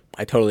 Yeah,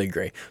 I totally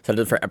agree. So I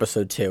did it for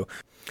episode 2.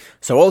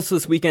 So also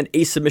this weekend,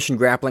 Ace Submission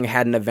Grappling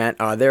had an event.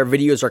 Their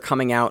videos are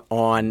coming out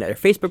on their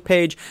Facebook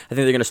page. I think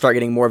they're going to start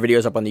getting more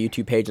videos up on the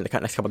YouTube page in the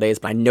next couple of days,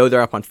 but I know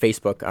they're up on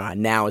Facebook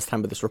now as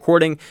time of this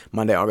recording,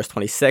 Monday, August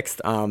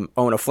 26th.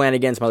 Owen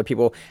O'Flanagan, some other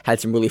people had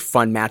some really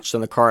fun matches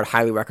on the card.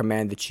 Highly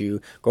recommend that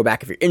you go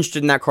back if you're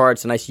interested in that card.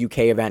 It's a nice UK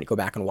event. Go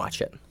back and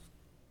watch it.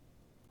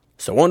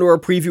 So on to our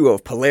preview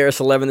of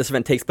Polaris 11. This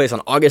event takes place on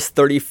August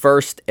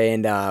 31st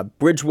in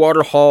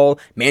Bridgewater Hall,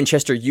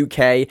 Manchester,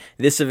 UK.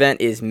 This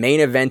event is main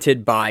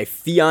evented by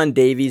Fionn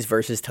Davies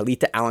versus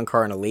Talita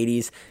Alencar in a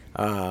ladies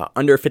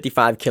under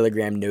 55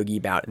 kilogram no-gi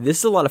bout. This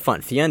is a lot of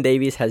fun. Fionn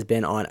Davies has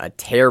been on a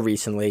tear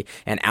recently,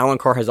 and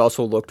Alencar has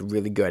also looked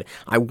really good.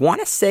 I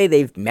want to say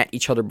they've met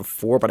each other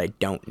before, but I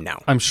don't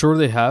know. I'm sure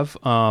they have.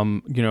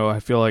 I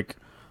feel like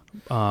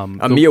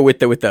Amia with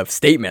the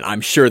statement.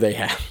 I'm sure they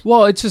have.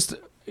 Well, it's just.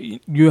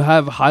 You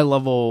have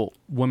high-level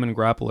women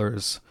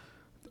grapplers,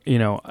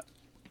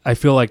 I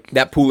feel like...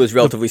 That pool is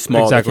relatively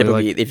small. Exactly.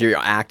 Typically, if you're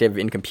active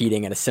in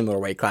competing in a similar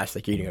weight class,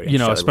 like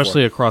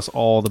especially across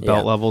all the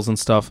belt levels and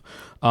stuff.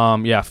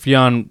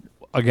 Fionn,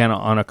 again,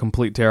 on a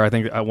complete tear. I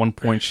think at one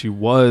point she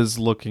was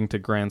looking to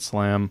Grand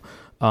Slam,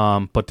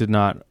 but did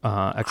not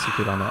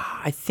execute on that.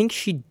 I think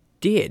she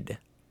did.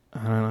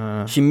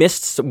 She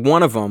missed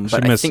one of them,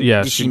 but I think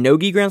did she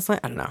no-gi Grand Slam?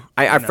 I don't know.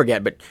 I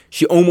forget, but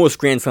she almost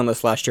Grand Slam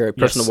this last year.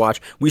 Person to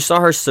watch. We saw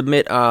her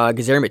submit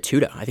Gazeri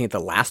Matuda, I think the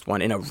last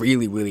one, in a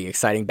really, really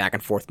exciting back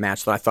and forth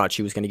match that I thought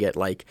she was going to get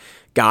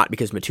got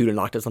because Matuda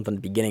knocked out something in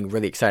the beginning.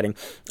 Really exciting.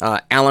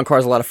 Alan Carr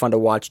is a lot of fun to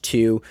watch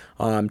too.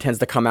 Tends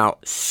to come out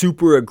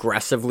super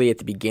aggressively at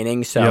the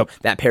beginning, so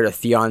that paired with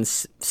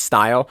Theon's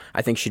style,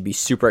 I think should be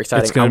super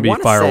exciting. It's going to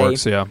be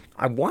fireworks,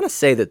 I want to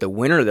say that the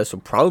winner of this will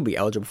probably be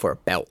eligible for a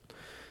belt.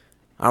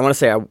 I want to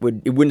say it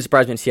wouldn't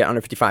surprise me to see an under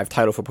 55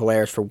 title for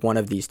Polaris for one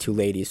of these two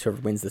ladies,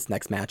 whoever wins this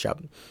next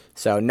matchup.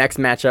 So next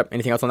matchup,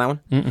 anything else on that one?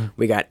 Mm-mm.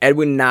 We got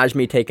Edwin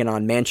Najmi taking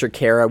on Mancher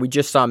Kara. We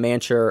just saw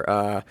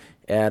Mancher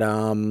at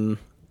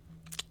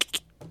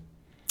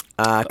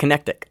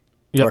Kinetic.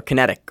 Or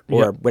Kinetic,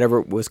 or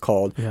whatever it was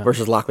called,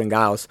 versus Lachlan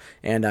Giles,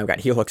 and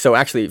got heel hook. So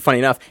actually, funny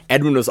enough,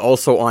 Edwin was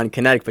also on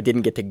Kinetic, but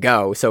didn't get to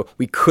go. So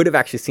we could have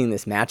actually seen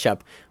this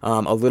matchup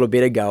a little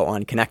bit ago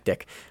on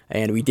Kinetic,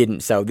 and we didn't.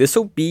 So this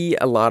will be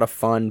a lot of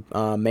fun.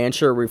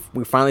 Mancher,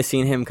 we've finally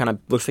seen him kind of,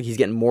 looks like he's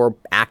getting more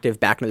active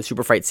back into the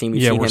super fight scene.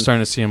 We're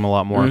starting to see him a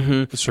lot more.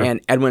 Mm-hmm. And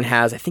Edwin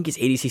has, I think he's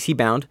ADCC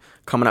bound,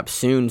 coming up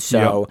soon.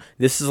 So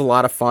this is a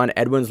lot of fun.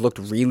 Edwin's looked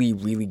really,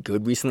 really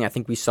good recently. I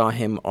think we saw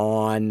him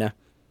on...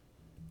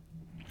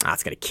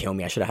 it's going to kill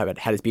me. I should have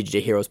had his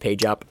BJJ Heroes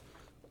page up.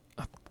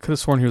 I could have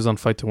sworn he was on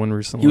Fight to Win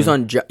recently. He was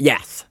on...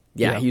 Yes.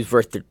 Yeah, he was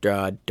versus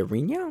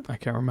Dorino? I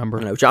can't remember.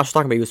 I don't know. Josh was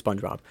talking about he was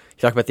SpongeBob.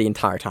 He talked about the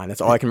entire time.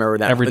 That's all I can remember.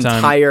 That Every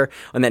time.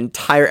 On that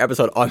entire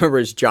episode, all I remember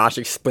is Josh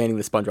explaining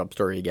the SpongeBob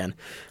story again.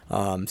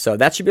 So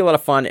that should be a lot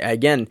of fun.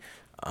 Again,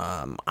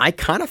 I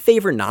kind of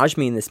favor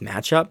Najmi in this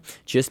matchup,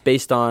 just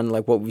based on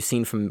what we've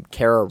seen from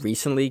Kara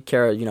recently.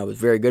 Kara, was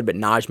very good, but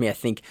Najmi, I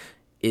think,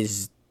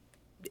 is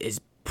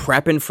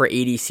prepping for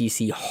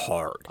ADCC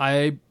hard.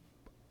 I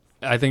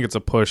think it's a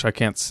push. I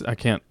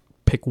can't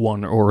pick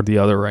one or the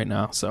other right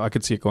now, so I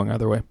could see it going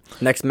either way.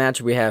 Next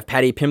match, we have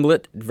Paddy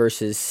Pimblett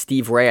versus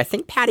Steve Ray. I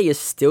think Paddy is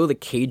still the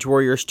Cage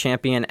Warriors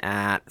champion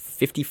at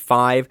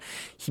 55.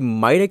 He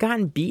might have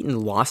gotten beat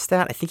and lost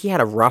that. I think he had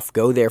a rough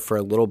go there for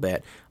a little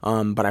bit,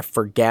 but I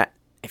forget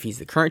if he's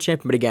the current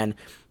champion. But again,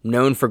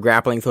 known for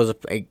grappling, those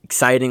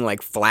exciting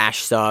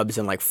flash subs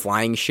and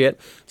flying shit.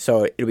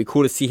 So it'll be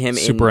cool to see him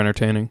super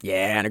entertaining.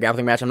 Yeah, in a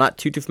grappling match. I'm not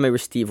too familiar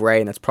with Steve Ray,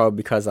 and that's probably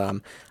because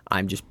I'm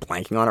just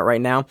blanking on it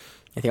right now.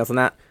 Anything else on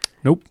that?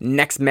 Nope.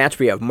 Next match,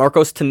 we have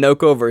Marcos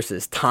Tinoco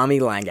versus Tommy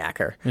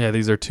Langacker. Yeah,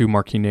 these are two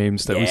marquee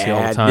names that we see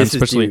all the time.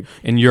 Especially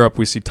in Europe,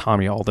 we see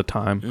Tommy all the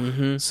time.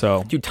 Mm-hmm.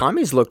 So, dude,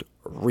 Tommy's looked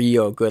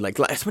real good.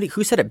 Somebody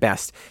who said it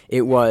best.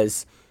 It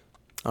was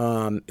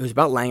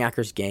about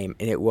Langacker's game,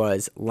 and it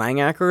was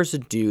Langacker is a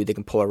dude that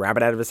can pull a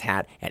rabbit out of his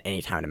hat at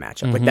any time in a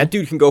matchup. Mm-hmm. That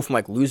dude can go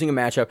from losing a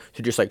matchup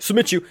to just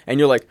submit you, and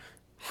you're like,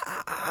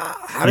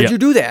 how did you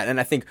do that? And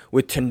I think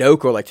with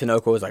Tinoco,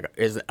 Tinoco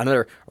is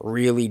another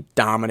really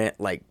dominant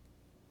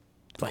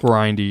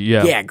grindy,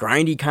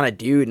 grindy kind of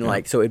dude,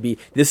 and so it'd be.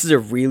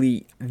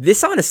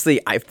 This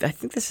honestly, I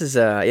think this is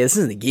this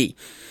is the gi.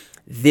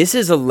 This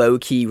is a low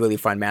key, really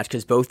fun match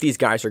because both these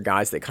guys are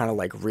guys that kind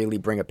of really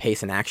bring a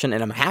pace and action,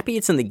 and I'm happy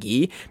it's in the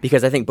gi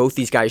because I think both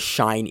these guys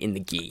shine in the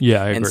gi.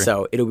 Yeah, I agree. And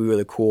so it'll be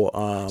really cool.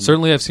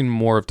 Certainly, I've seen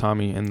more of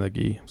Tommy in the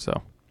gi.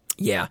 So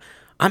yeah,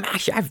 I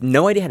have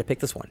no idea how to pick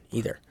this one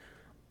either.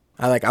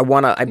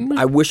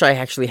 I wish I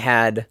actually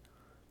had.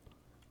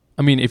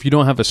 I mean, if you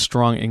don't have a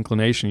strong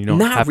inclination, you don't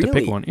have to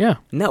pick one. Yeah.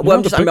 No,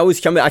 well,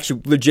 I'm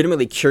actually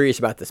legitimately curious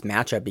about this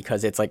matchup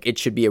because it's it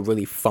should be a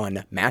really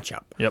fun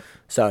matchup. Yep.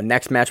 So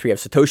next match, we have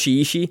Satoshi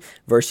Ishii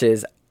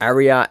versus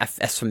Aria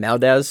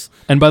Esmeraldas.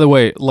 And by the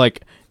way,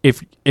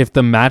 if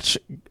the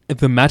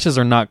matches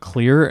are not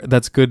clear,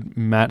 that's good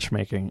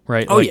matchmaking,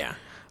 right? Oh, yeah.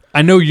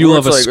 I know you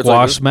love a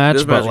squash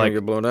match, but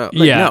get blown up.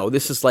 Yeah, no,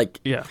 this is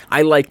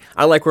I like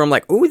where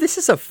I'm ooh, this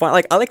is a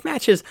fun. I like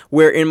matches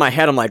where in my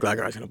head I'm that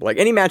guy's gonna play.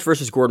 Any match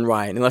versus Gordon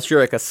Ryan, unless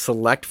you're a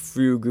select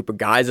few group of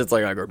guys, it's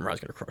Gordon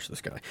Ryan's gonna crush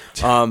this guy.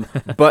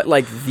 But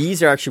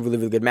these are actually really,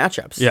 really good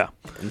matchups. Yeah,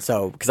 and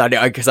so because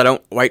I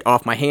don't right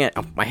off my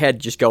head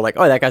just go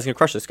oh, that guy's gonna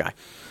crush this guy.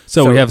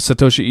 So we have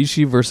Satoshi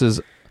Ishii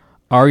versus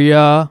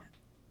Arya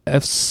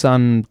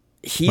Efsan.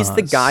 He's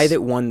the guy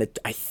that won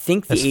I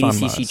think the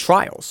ADCC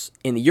trials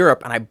in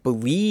Europe, and I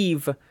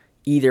believe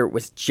either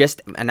was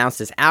just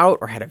announced as out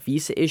or had a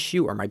visa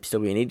issue or might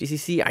still be in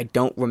ADCC. I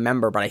don't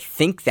remember, but I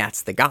think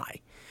that's the guy.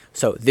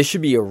 So this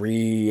should be a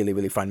really,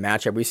 really fun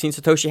matchup. We've seen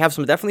Satoshi have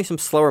definitely some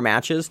slower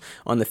matches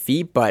on the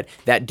feet, but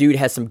that dude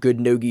has some good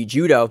no-gi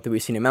judo that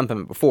we've seen him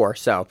implement before.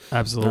 So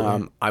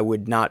absolutely, I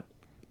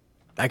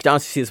could honestly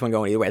see this one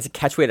going either way. It's a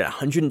catchweight at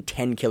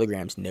 110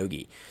 kilograms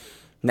no-gi.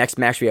 Next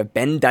match, we have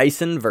Ben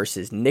Dyson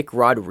versus Nick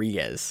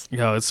Rodriguez.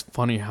 Yeah, it's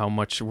funny how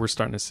much we're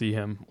starting to see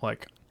him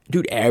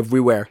dude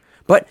everywhere.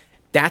 But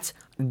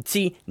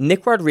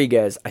Nick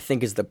Rodriguez, I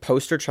think, is the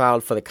poster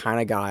child for the kind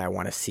of guy I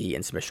want to see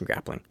in submission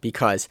grappling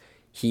because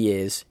he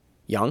is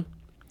young,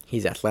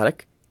 he's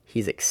athletic,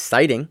 he's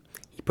exciting,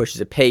 he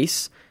pushes a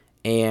pace,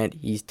 and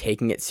he's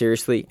taking it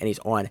seriously, and he's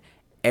on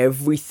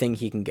everything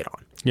he can get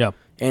on. Yeah.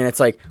 And it's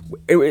like,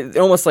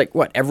 almost like,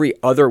 what, every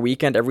other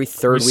weekend, every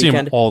third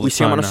weekend, we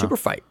see him on a super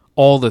fight.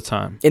 All the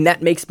time. And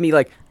that makes me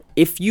like,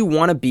 if you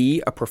want to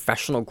be a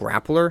professional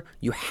grappler,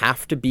 you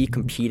have to be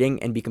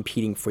competing and be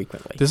competing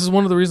frequently. This is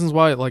one of the reasons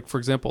why, like, for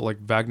example, like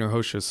Wagner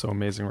Hosha is so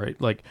amazing, right?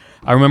 Like,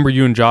 I remember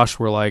you and Josh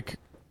were like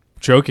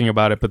joking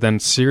about it, but then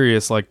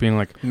serious, like being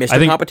like,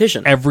 Mr.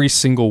 Competition. Every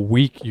single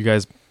week you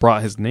guys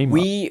brought his name up.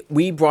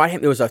 We brought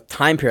him. There was a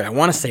time period. I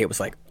want to say it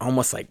was like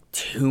almost like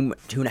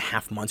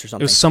 2.5 months or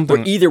something. It was something.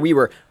 Where either we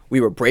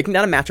were breaking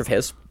down a match of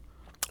his,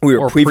 we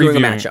were previewing a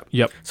matchup.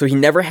 Yep. So he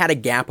never had a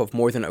gap of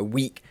more than a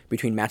week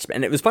between matchup,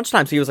 and it was a bunch of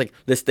times he was like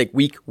this like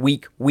week, where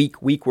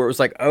it was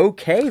like,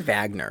 okay,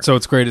 Wagner. So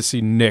it's great to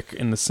see Nick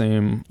in the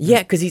same. Yeah,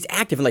 because he's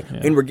active and like,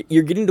 and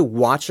you're getting to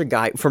watch a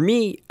guy. For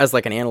me, as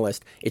like an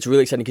analyst, it's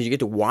really exciting because you get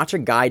to watch a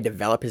guy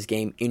develop his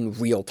game in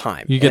real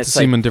time. You get to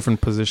see him in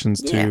different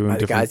positions too, in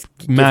different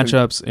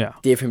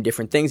matchups. Give him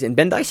different things, and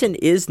Ben Dyson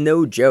is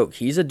no joke.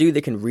 He's a dude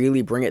that can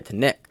really bring it to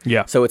Nick.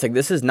 Yeah. So it's like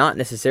this is not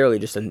necessarily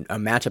just a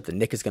matchup that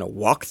Nick is going to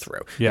walk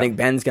through. Yeah. I think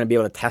Ben's going to be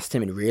able to test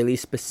him in really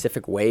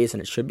specific ways,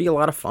 and it should be a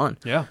lot of fun.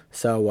 Yeah.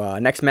 So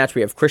next match we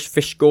have Chris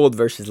Fishgold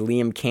versus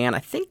Liam Can. I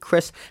think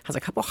Chris has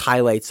a couple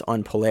highlights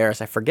on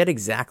Polaris. I forget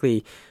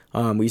exactly.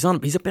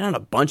 He's been on a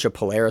bunch of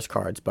Polaris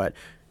cards, but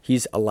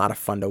he's a lot of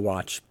fun to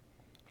watch.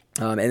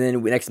 And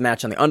then next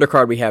match on the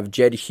undercard we have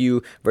Jed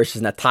Hugh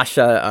versus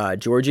Natasha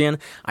Georgian.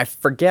 I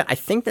forget. I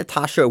think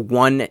Natasha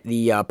won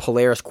the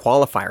Polaris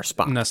qualifier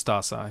spot.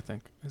 Nastasa, I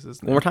think is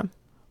his name. One more time.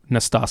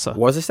 Nastasa.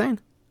 What was it saying?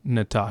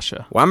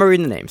 Natasha. Why am I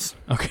reading the names?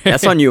 Okay.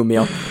 That's on you,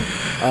 Emil.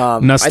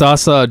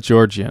 Nastasa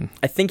Georgian.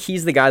 I think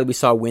he's the guy that we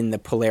saw win the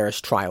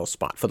Polaris trial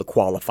spot for the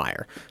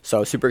qualifier.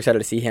 So super excited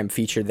to see him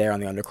featured there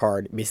on the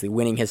undercard, basically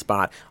winning his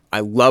spot.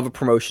 I love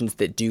promotions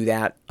that do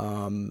that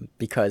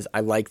because I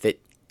like that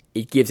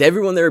it gives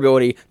everyone their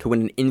ability to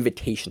win an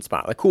invitation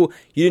spot. Like, cool,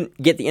 you didn't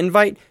get the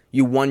invite,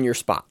 you won your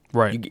spot.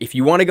 Right. If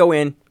you want to go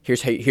in,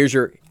 here's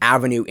your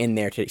avenue in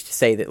there to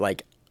say that,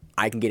 like,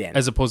 I can get in.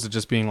 As opposed to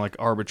just being like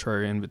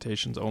arbitrary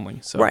invitations only.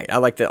 So right. I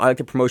like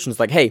the promotions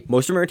like, hey,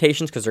 most of them are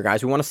invitations because they're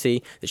guys we want to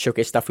see, that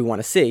showcase stuff we want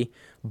to see.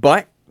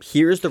 But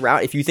here's the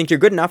route. If you think you're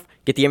good enough,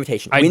 get the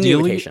invitation. Win the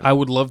invitation. I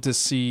would love to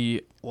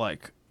see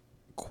like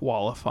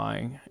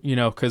qualifying,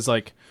 because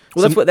like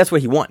that's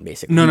what he won,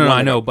 basically. No,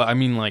 I know, but I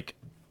mean like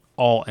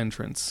all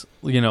entrants,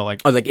 like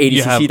like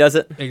ADCC does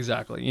it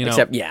exactly.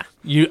 Except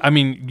you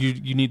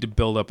need to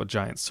build up a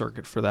giant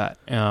circuit for that,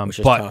 which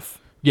is tough.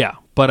 Yeah,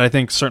 but I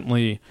think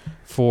certainly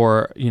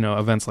for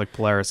events like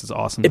Polaris, it's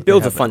awesome. It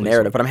builds a fun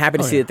narrative, but I'm happy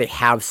to see that they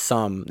have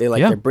some.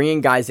 They're bringing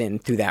guys in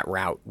through that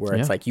route where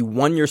it's like you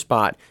won your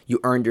spot, you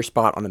earned your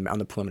spot on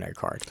the preliminary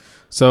card.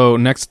 So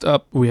next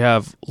up, we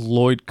have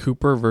Lloyd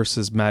Cooper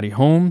versus Matty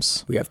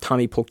Holmes. We have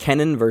Tommy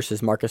Pulkinen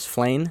versus Marcus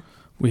Flane.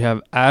 We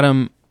have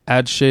Adam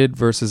Adshade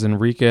versus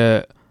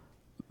Enrique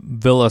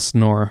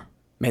Villasnor.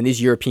 Man,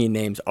 these European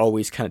names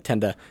always kind of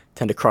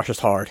tend to crush us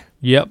hard.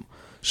 Yep.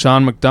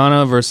 Sean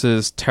McDonough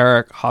versus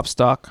Tarek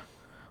Hopstock.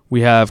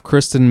 We have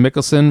Kristen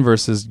Mickelson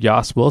versus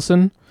Yas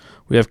Wilson.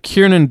 We have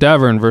Kieran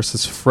Davern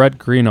versus Fred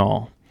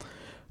Greenall.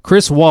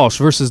 Chris Walsh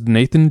versus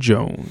Nathan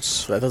Jones.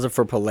 So that does it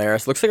for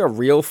Polaris. Looks like a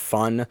real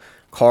fun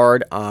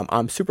card.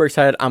 I'm super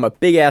excited. I'm a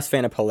big ass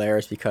fan of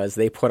Polaris because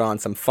they put on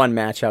some fun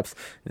matchups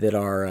that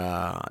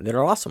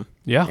are awesome.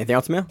 Yeah. Anything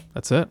else, man?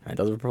 That's it. That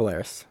does it for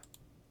Polaris.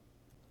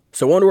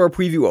 So on to our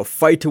preview of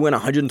Fight to Win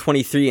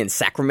 123 in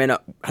Sacramento,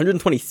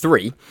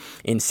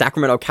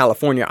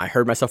 California. I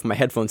heard myself in my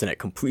headphones and it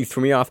completely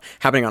threw me off.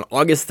 Happening on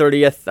August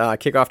 30th.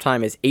 Kickoff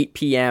time is 8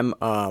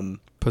 p.m.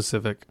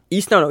 Pacific.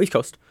 East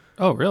Coast.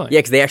 Oh, really? Yeah,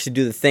 because they actually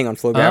do the thing on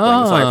Flow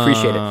Grappling, so I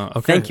appreciate it.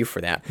 Okay. Thank you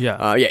for that.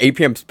 Yeah. 8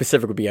 p.m.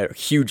 Pacific would be a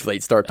huge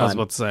late start time. I was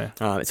about to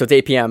say. So it's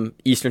 8 p.m.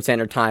 Eastern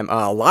Standard Time.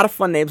 A lot of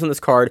fun names on this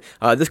card.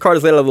 This card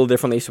is laid out a little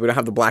differently, so we don't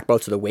have the black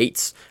belts or the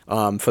weights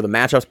for the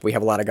matchups, but we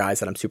have a lot of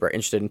guys that I'm super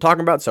interested in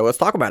talking about, so let's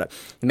talk about it.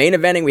 The main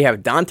eventing, we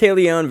have Dante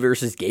Leon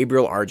versus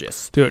Gabriel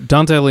Arges. Dude,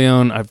 Dante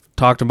Leon, I've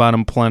talked about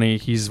him plenty.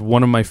 He's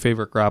one of my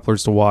favorite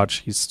grapplers to watch.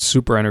 He's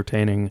super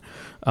entertaining.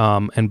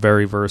 And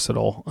very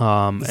versatile.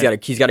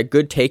 He's got a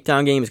good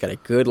takedown game. He's got a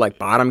good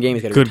bottom game.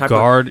 He's got a good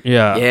guard.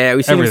 Yeah,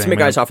 we've seen him submit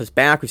guys off his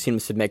back. We've seen him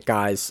submit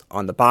guys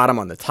on the bottom,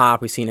 on the top.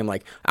 We've seen him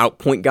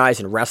outpoint guys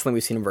in wrestling.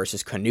 We've seen him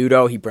versus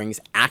Canuto. He brings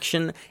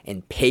action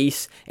and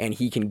pace, and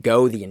he can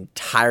go the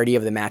entirety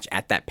of the match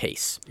at that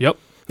pace. Yep.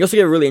 He also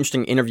gave a really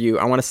interesting interview.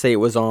 I want to say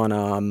it was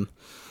on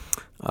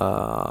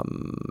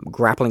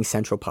Grappling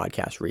Central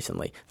podcast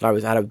recently that I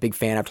was a big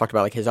fan. I've talked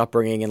about his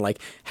upbringing and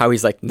how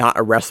he's not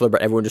a wrestler,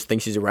 but everyone just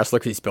thinks he's a wrestler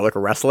because he's built like a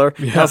wrestler.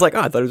 Yeah. And I was like,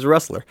 I thought he was a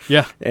wrestler.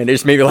 Yeah. And it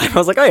just made me laugh. I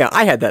was like, oh yeah,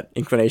 I had that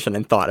inclination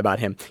and thought about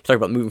him. He talked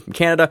about moving from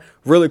Canada.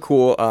 Really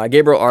cool.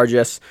 Gabriel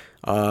Arges,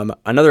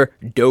 another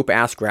dope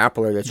ass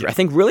grappler that's I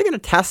think really going to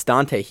test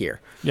Dante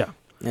here. Yeah.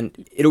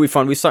 And it'll be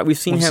fun. We've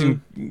seen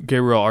him.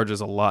 Gabriel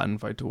Arges a lot in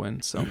Fight to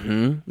Win. So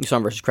you saw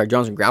him versus Craig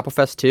Jones in Grapple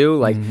Fest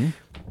too.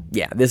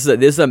 Yeah, this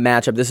is a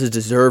matchup. This is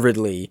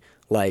deservedly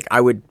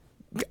I would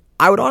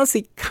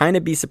honestly kind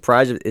of be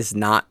surprised if it's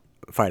not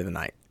Fight of the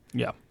Night.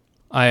 Yeah.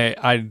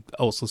 I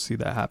also see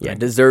that happening. Yeah,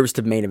 deserves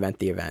to main event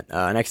the event.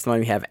 Next one,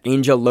 we have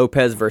Angel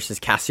Lopez versus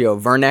Cassio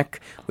Wernick.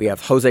 We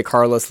have Jose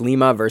Carlos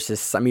Lima versus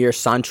Samir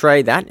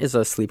Santre. That is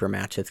a sleeper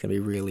match. It's going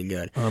to be really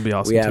good. That'll be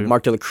awesome, We have too.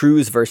 Mark De La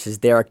Cruz versus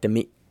Derek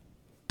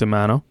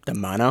Damano.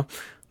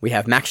 We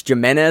have Max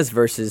Jimenez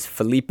versus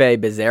Felipe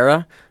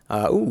Becerra.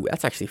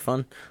 That's actually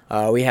fun.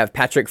 We have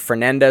Patrick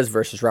Fernandez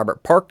versus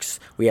Robert Parks.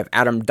 We have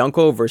Adam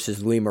Dunkel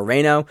versus Luis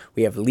Moreno.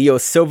 We have Leo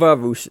Silva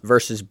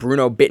versus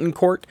Bruno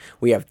Bittencourt.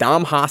 We have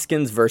Dom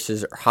Hoskins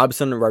versus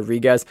Robson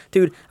Rodriguez.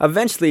 Dude,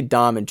 eventually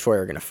Dom and Troy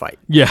are going to fight.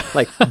 Yeah.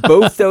 Like,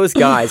 both those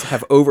guys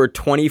have over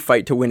 20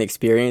 fight-to-win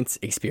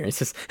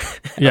appearances.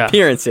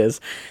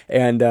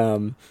 And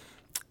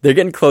they're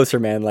getting closer,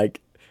 man.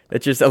 Like, I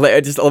just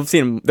love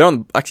seeing them.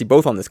 They're actually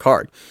both on this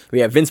card.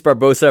 We have Vince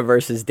Barbosa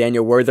versus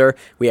Daniel Werther.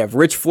 We have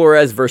Rich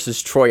Flores versus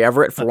Troy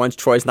Everett. For once,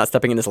 Troy's not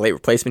stepping in as a late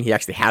replacement. He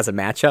actually has a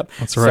matchup.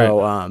 That's right.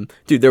 So,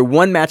 dude, they're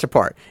one match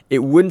apart.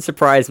 It wouldn't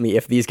surprise me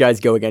if these guys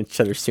go against each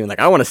other soon. Like,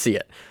 I want to see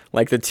it.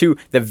 Like, the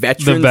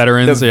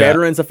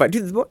veterans of fight.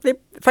 Dude,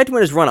 Fight to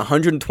Win has run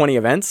 120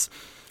 events.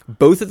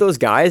 Both of those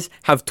guys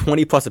have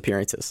 20-plus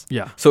appearances.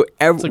 Yeah. So,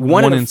 like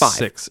one out of 5.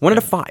 6. One out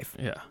of 5.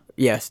 Yeah.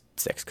 Yes,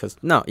 6. Because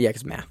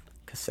math.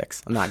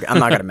 6. I'm not good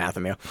at math,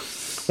 Emil.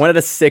 1 out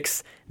of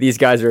 6, these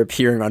guys are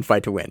appearing on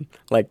Fight to Win.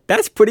 Like,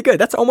 that's pretty good.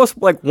 That's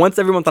almost like once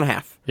every month and a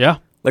half. Yeah.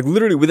 Like,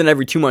 literally within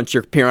every 2 months,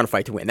 you're appearing on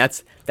Fight to Win.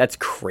 That's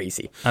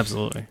crazy.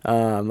 Absolutely.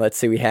 Let's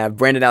see. We have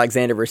Brandon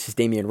Alexander versus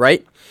Damian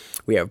Wright.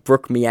 We have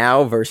Brooke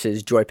Meow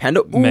versus Joy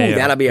Pendle. Ooh,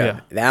 that'll be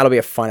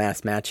a fun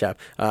ass matchup.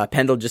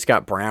 Pendle just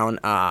got Brown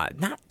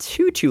not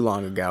too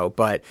long ago,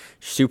 but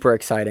super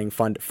exciting,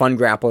 fun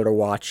grappler to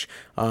watch.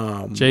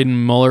 Jaden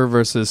Muller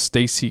versus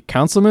Stacy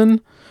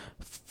Councilman.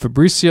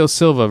 Fabricio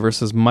Silva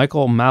versus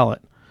Michael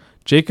Mallet.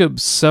 Jacob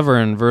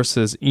Severin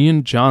versus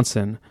Ian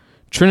Johnson.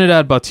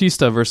 Trinidad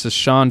Bautista versus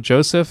Sean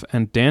Joseph.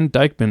 And Dan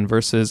Dykeman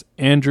versus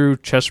Andrew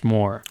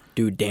Cheshmore.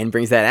 Dude, Dan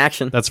brings that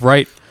action. That's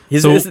right.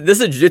 This is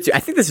a jiu-jitsu. I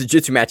think this is a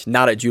jiu-jitsu match,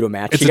 not a judo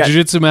match. It's a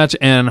jiu-jitsu match,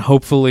 and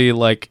hopefully,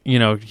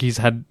 he's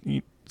had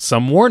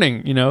some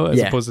warning,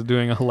 as opposed to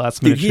doing a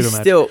last-minute judo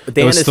match.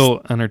 It was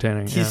still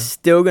entertaining. He's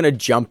still going to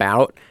jump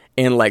out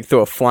and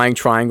throw a flying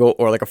triangle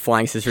or a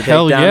flying scissor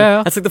takedown.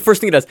 Yeah. That's the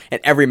first thing he does in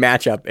every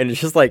matchup. And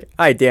it's just all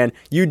right, Dan,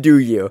 you do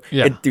you.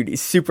 Yeah. And, dude,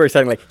 he's super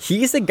exciting.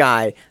 He's a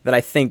guy that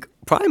I think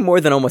probably more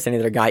than almost any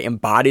other guy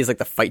embodies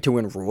the Fight to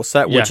Win rule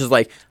set, which is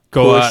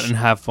go out and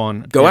have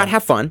fun. Go out,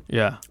 have fun.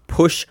 Yeah.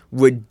 Push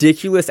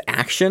ridiculous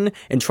action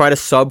and try to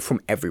sub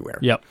from everywhere.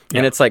 Yep.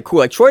 And it's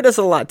cool. Troy does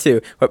it a lot too.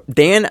 But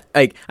Dan,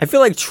 I feel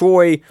like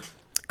Troy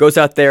goes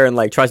out there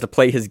and tries to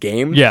play his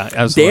game. Yeah,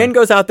 absolutely. Dan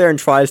goes out there and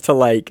tries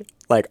to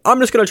I'm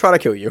just going to try to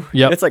kill you.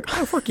 Yep. And it's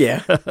oh, fuck yeah.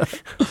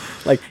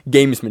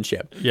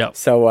 Gamesmanship. Yep.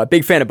 So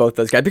big fan of both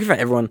those guys. Big fan of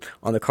everyone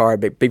on the card.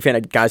 Big fan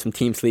of guys from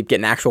Team Sleep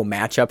getting actual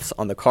matchups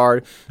on the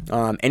card.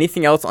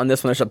 Anything else on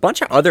this one? There's a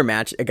bunch of other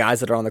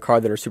guys that are on the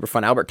card that are super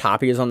fun. Albert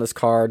Toppy is on this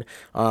card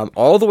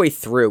all the way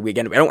through. I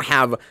don't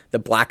have the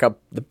black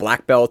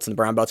belts and the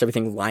brown belts,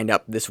 everything lined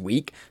up this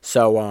week.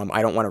 So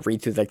I don't want to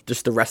read through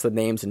just the rest of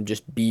the names and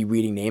just be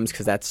reading names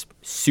because that's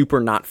super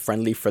not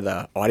friendly for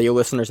the audio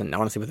listeners and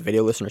honestly with the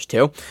video listeners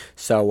too.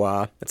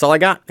 So that's all I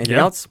got. Anything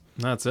else?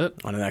 That's it.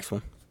 On to the next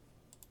one.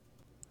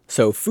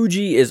 So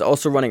Fuji is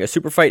also running a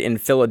super fight in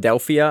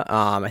Philadelphia,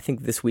 I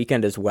think this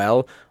weekend as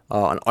well,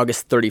 on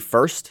August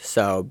 31st.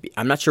 So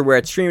I'm not sure where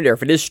it's streamed or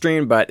if it is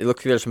streamed, but it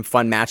looks like there's some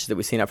fun matches that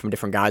we've seen up from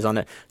different guys on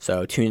it.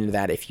 So tune into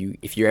that if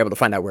you're able to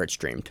find out where it's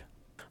streamed.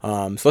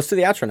 So let's do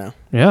the outro now.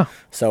 Yeah.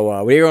 So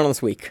what are you going on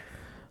this week?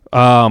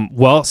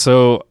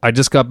 So I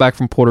just got back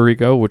from Puerto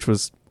Rico, which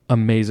was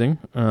amazing.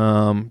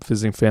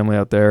 Visiting family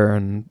out there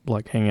and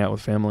hanging out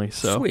with family.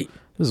 So sweet.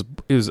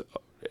 It was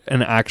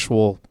an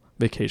actual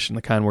vacation,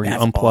 the kind where you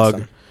unplug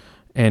awesome.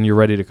 And you're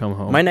ready to come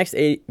home. My next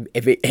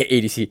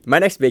ADC. My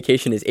next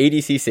vacation is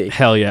ADCC.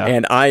 Hell yeah!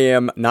 And I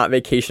am not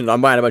vacationing.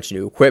 I'm buying a bunch of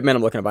new equipment.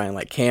 I'm looking at buying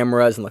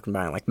cameras. I'm looking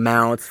at buying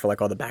mounts for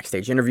all the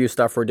backstage interview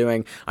stuff we're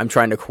doing. I'm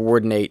trying to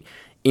coordinate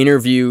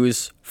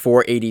interviews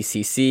for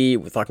ADCC.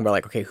 We're talking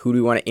about okay, who do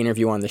we want to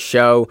interview on the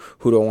show?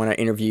 Who do I want to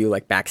interview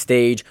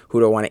backstage? Who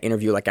do I want to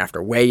interview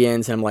after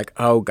weigh-ins? And I'm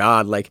oh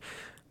God,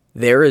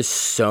 there is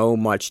so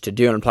much to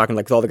do. And I'm talking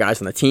with all the guys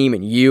on the team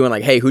and you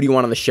and hey, who do you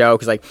want on the show?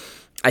 Because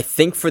I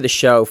think for the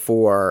show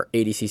for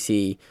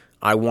ADCC,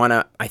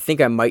 I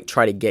think I might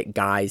try to get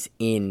guys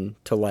in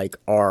to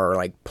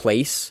our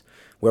place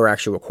where we're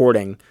actually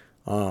recording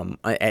in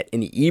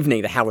the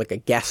evening to have a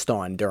guest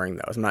on during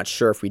those. I'm not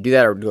sure if we do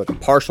that or do a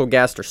partial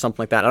guest or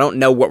something like that. I don't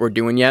know what we're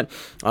doing yet.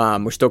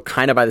 We're still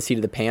kind of by the seat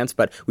of the pants,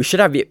 but we should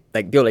have be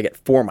able to get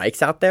 4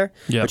 mics out there,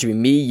 which would be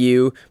me,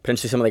 you,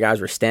 potentially some of the guys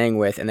we're staying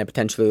with, and then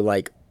potentially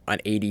an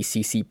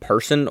ADCC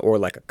person or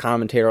a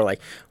commentator.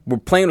 We're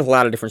playing with a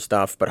lot of different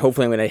stuff, but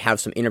hopefully I'm going to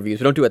have some interviews.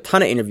 We don't do a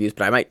ton of interviews,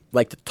 but I might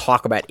like to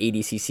talk about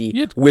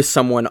ADCC with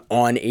someone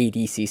on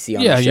ADCC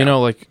on the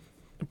show.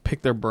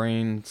 Pick their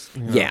brains.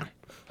 Yeah.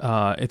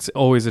 It's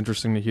always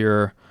interesting to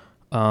hear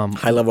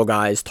high-level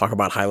guys talk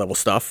about high-level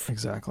stuff.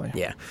 Exactly.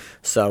 Yeah.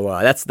 So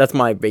that's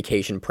my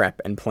vacation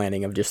prep and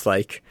planning of just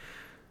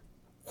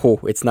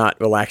it's not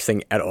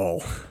relaxing at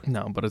all.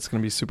 No, but it's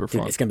going to be super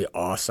fun. Dude, it's going to be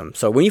awesome.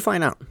 So when you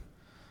find out?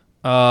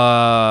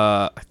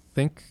 I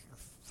think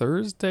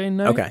Thursday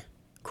night. Okay,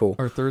 cool.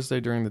 Or Thursday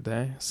during the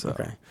day. So.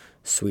 Okay.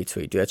 Sweet.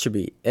 Dude, that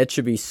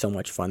should be so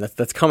much fun.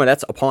 That's coming.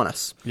 That's upon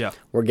us. Yeah.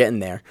 We're getting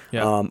there.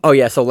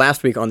 Yeah. So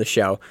last week on the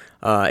show,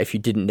 if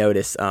you didn't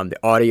notice, the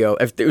audio,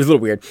 it was a little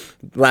weird.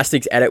 Last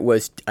week's edit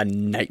was a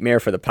nightmare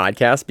for the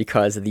podcast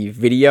because the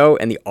video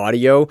and the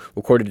audio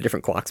recorded at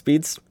different clock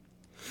speeds.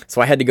 So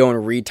I had to go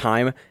and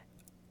retime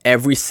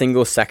every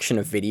single section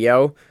of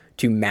video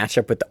to match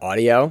up with the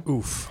audio.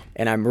 Oof.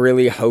 And I'm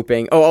really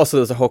hoping, also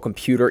there's a whole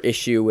computer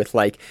issue with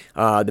like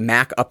the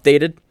Mac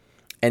updated.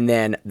 And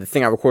then the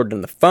thing I recorded on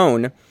the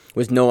phone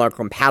was no longer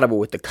compatible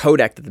with the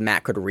codec that the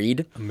Mac could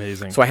read.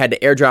 Amazing. So I had to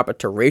airdrop it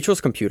to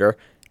Rachel's computer,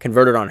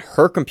 convert it on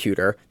her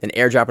computer, then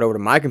airdrop it over to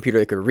my computer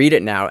that could read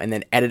it now, and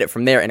then edit it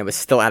from there. And it was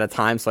still out of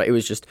time. So it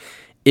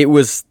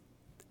was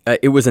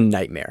a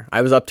nightmare.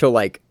 I was up till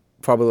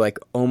probably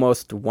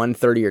almost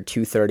 1:30 or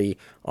 2:30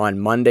 on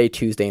Monday,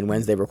 Tuesday, and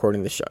Wednesday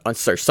recording the show.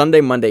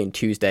 Sunday, Monday, and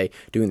Tuesday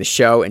doing the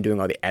show and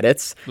doing all the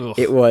edits. Ugh.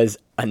 It was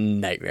a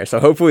nightmare. So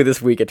hopefully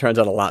this week it turns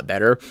out a lot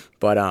better.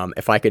 But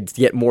if I could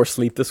get more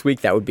sleep this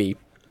week, that would be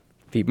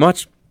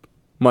much,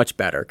 much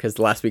better because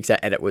last week's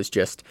edit was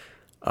just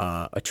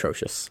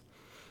atrocious.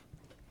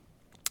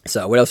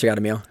 So what else you got,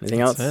 Emil? Anything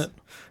else? That's it.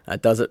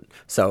 That does it.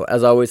 So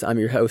as always, I'm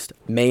your host,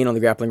 Maine on the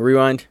Grappling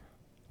Rewind.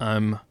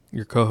 I'm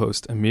your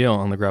co-host, Emil,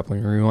 on the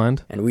Grappling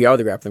Rewind. And we are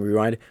the Grappling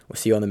Rewind. We'll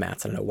see you on the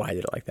mats. I don't know why I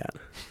did it like that.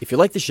 If you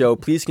like the show,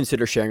 please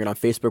consider sharing it on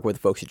Facebook with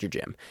the folks at your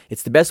gym.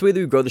 It's the best way that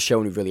we grow the show,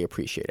 and we really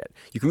appreciate it.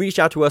 You can reach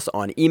out to us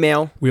on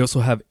email. We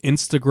also have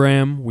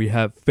Instagram. We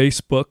have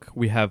Facebook.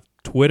 We have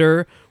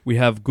Twitter. We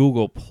have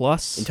Google+.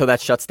 Until that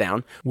shuts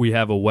down. We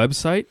have a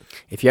website.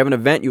 If you have an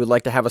event you would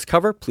like to have us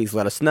cover, please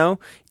let us know.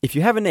 If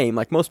you have a name,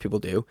 like most people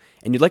do,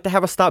 and you'd like to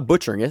have us stop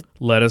butchering it,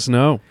 let us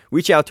know.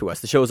 Reach out to us.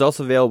 The show is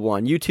also available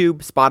on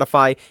YouTube,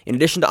 Spotify, in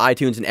addition to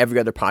iTunes and every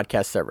other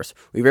podcast service.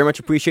 We very much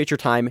appreciate your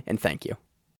time, and thank you.